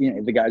years now that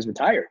the guy's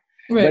retired.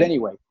 Right. But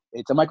anyway,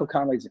 Michael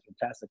Connelly's a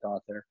fantastic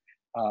author.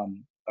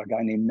 A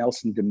guy named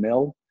Nelson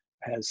DeMille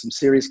has some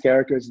serious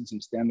characters and some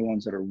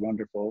standalones that are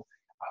wonderful.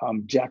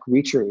 Jack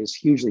Reacher is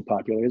hugely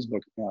popular. His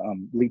book,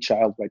 Lee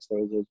Child writes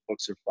those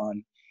books are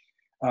fun.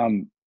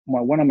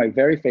 One of my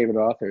very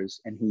favorite authors,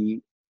 and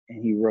he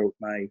wrote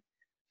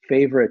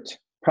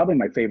probably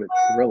my favorite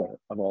thriller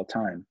of all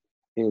time,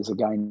 is a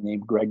guy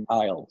named Greg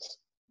Iles.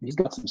 He's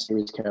got some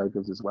serious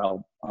characters as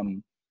well,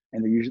 and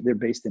they're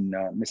based in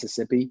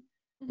Mississippi.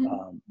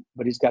 Mm-hmm.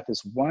 But he's got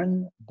this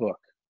one book.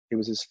 It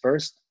was his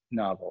first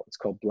novel. It's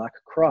called Black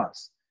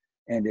Cross,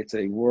 and it's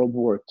a World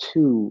War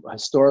II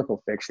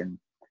historical fiction,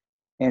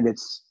 and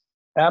it's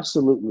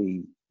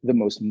absolutely the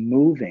most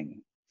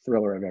moving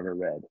thriller I've ever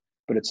read.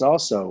 But it's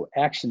also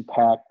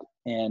action-packed,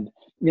 and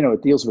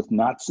it deals with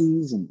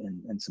Nazis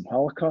and some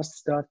Holocaust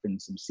stuff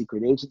and some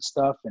secret agent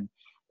stuff, and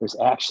there's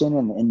action,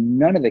 and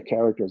none of the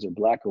characters are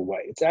black or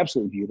white. It's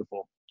absolutely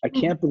beautiful. I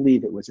can't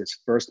believe it was his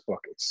first book.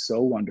 It's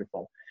so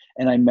wonderful.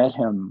 And I met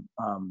him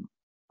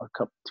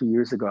 2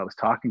 years ago. I was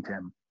talking to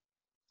him,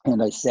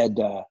 and I said,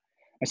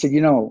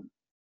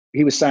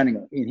 he was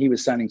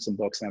signing some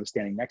books, and I was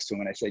standing next to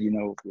him, and I said,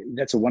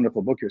 that's a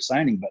wonderful book you're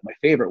signing, but my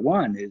favorite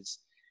one is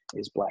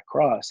Black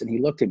Cross. And he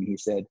looked at me, he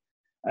said,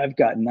 I've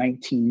got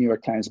 19 New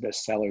York Times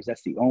bestsellers.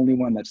 That's the only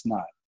one that's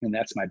not, and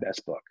that's my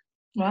best book.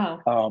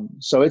 Wow.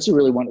 So it's a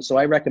really wonderful. So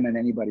I recommend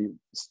anybody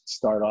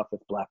start off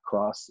with Black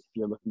Cross if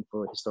you're looking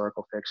for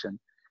historical fiction.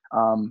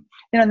 And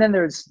then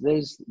there's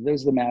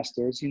the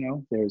masters.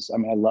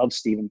 I love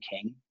Stephen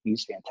King.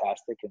 He's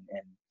fantastic, and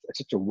it's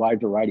such a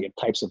wide variety of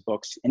types of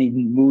books. Any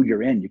mood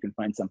you're in, you can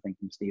find something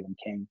from Stephen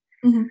King.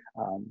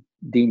 Mm-hmm.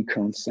 Dean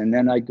Koontz, and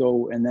then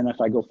if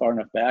I go far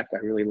enough back, I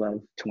really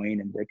love Twain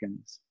and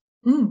Dickens.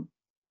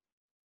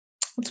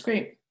 That's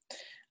great.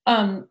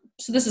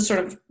 So this is sort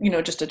of,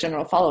 just a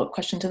general follow-up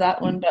question to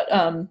that one, but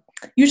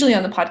usually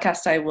on the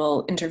podcast, I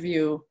will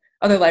interview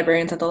other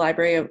librarians at the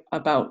library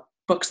about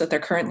books that they're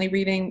currently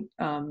reading,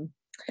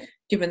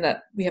 given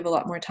that we have a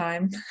lot more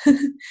time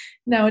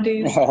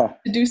nowadays to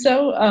do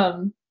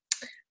so.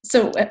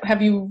 So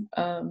have you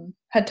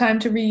had time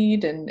to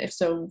read? And if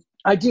so?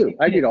 I do.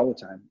 I read all the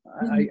time.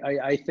 Mm-hmm.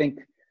 I think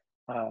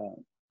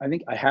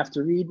I have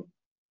to read.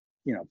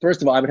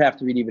 First of all, I would have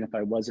to read even if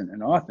I wasn't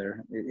an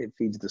author. It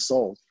feeds the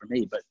soul for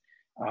me. But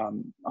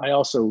I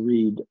also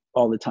read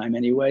all the time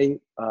anyway,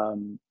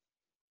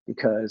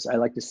 because I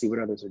like to see what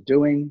others are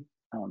doing.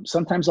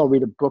 Sometimes I'll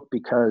read a book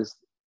because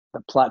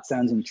the plot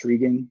sounds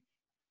intriguing,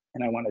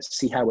 and I want to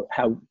see how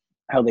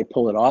they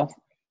pull it off.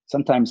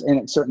 Sometimes,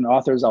 and certain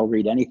authors, I'll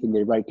read anything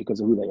they write because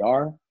of who they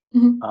are.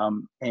 Mm-hmm.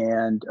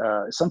 And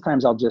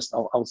sometimes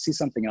I'll see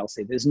something else.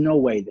 Say, there's no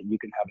way that you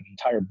can have an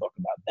entire book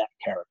about that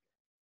character.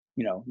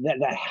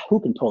 That who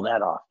can pull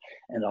that off?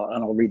 And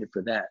I'll read it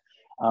for that.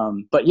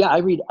 But yeah, I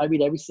read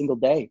every single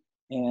day,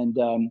 and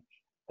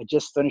I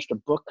just finished a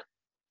book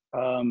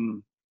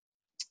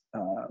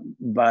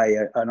by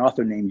an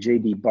author named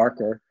J.D.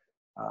 Barker.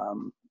 I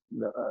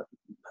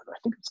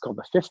think it's called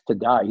The Fifth to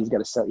Die. He's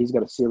got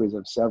a series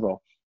of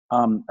several.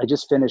 I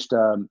just finished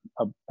a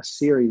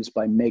series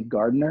by Meg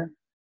Gardner.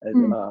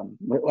 Well,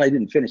 I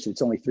didn't finish it.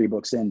 It's only 3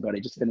 books in, but I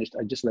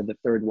just read the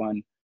third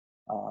one.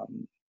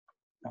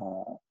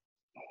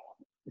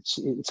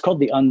 It's called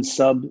the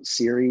Unsub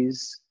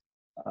series.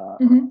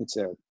 Mm-hmm.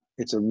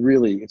 It's a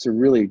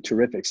really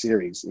terrific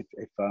series.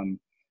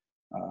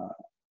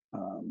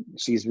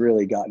 She's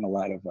really gotten a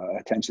lot of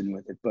attention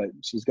with it, but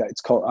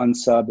it's called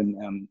Unsub,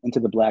 and Into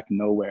the Black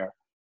Nowhere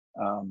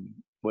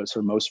was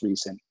her most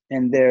recent.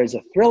 And there's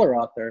a thriller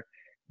author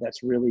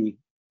that's really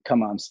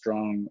come on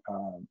strong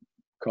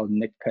called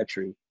Nick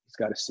Petrie. He's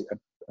got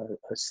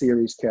a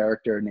series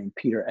character named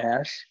Peter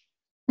Ash.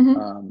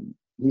 Mm-hmm.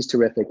 He's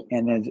terrific.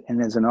 And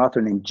there's an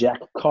author named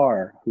Jack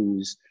Carr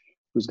who's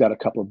got a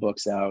couple of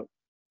books out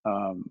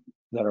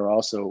that are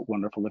also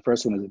wonderful. The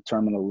first one is A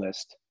Terminal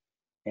List,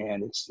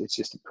 and it's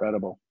just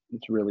incredible.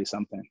 It's really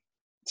something.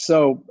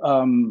 So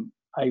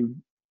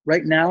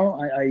right now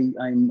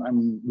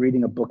I'm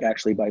reading a book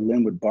actually by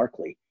Linwood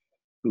Barclay,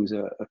 who's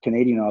a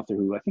Canadian author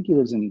who I think he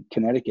lives in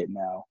Connecticut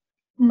now.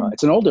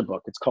 It's an older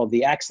book. It's called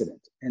The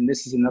Accident, and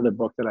this is another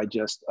book that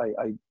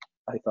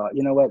I thought,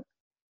 you know what,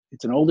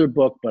 it's an older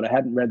book, but I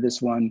hadn't read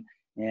this one,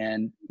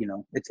 and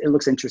it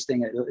looks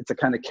interesting. It's a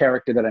kind of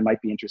character that I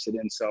might be interested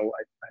in, so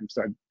I'm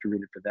starting to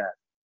read it for that.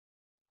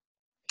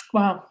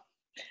 Wow.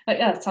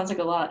 Yeah, it sounds like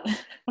a lot.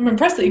 I'm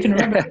impressed that you can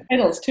remember the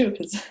titles too,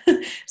 because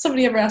if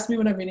somebody ever asked me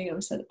what I'm reading, I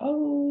said,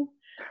 "Oh,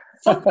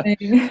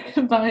 something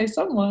by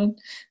someone."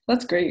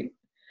 That's great.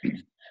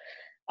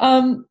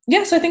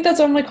 So I think that's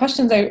all my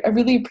questions. I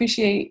really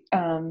appreciate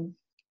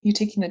you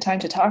taking the time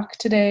to talk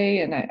today,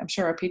 and I'm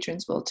sure our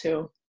patrons will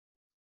too.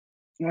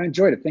 I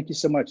enjoyed it. Thank you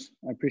so much.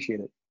 I appreciate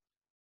it.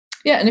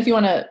 Yeah, and if you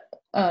want to,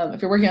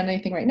 if you're working on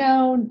anything right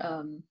now,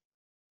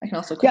 I can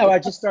also Yeah, well, I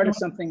just started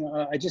something.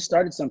 I just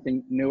started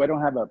something new. I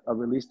don't have a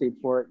release date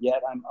for it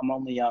yet.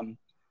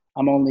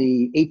 I'm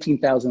only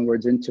 18,000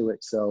 words into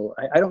it, so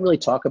I don't really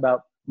talk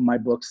about my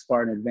books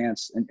far in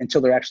advance until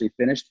they're actually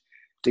finished,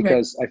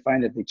 because I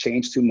find that they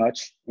change too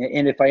much.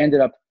 And if I end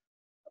up,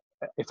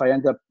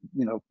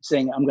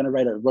 saying I'm going to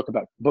write a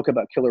book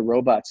about killer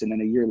robots, and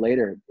then a year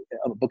later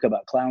a book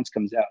about clowns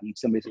comes out, and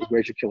somebody says,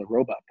 "Where's your killer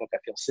robot book?" I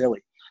feel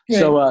silly. Right.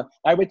 So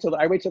I wait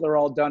till they're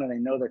all done and I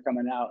know they're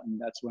coming out,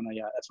 and that's when I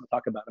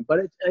talk about them. But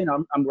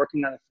I'm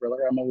working on a thriller.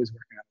 I'm always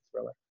working on a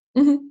thriller.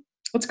 Mm-hmm.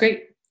 That's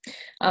great.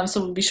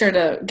 So we'll be sure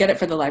to get it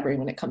for the library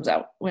when it comes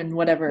out.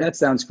 That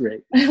sounds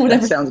great.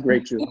 That sounds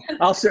great, Drew.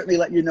 I'll certainly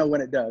let you know when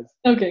it does.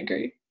 Okay,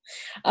 great.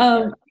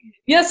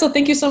 Yeah, so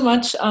thank you so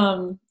much,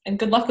 and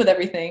good luck with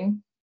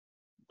everything.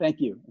 Thank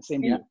you.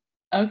 Same to you.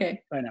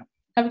 Okay. Bye now.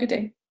 Have a good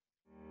day.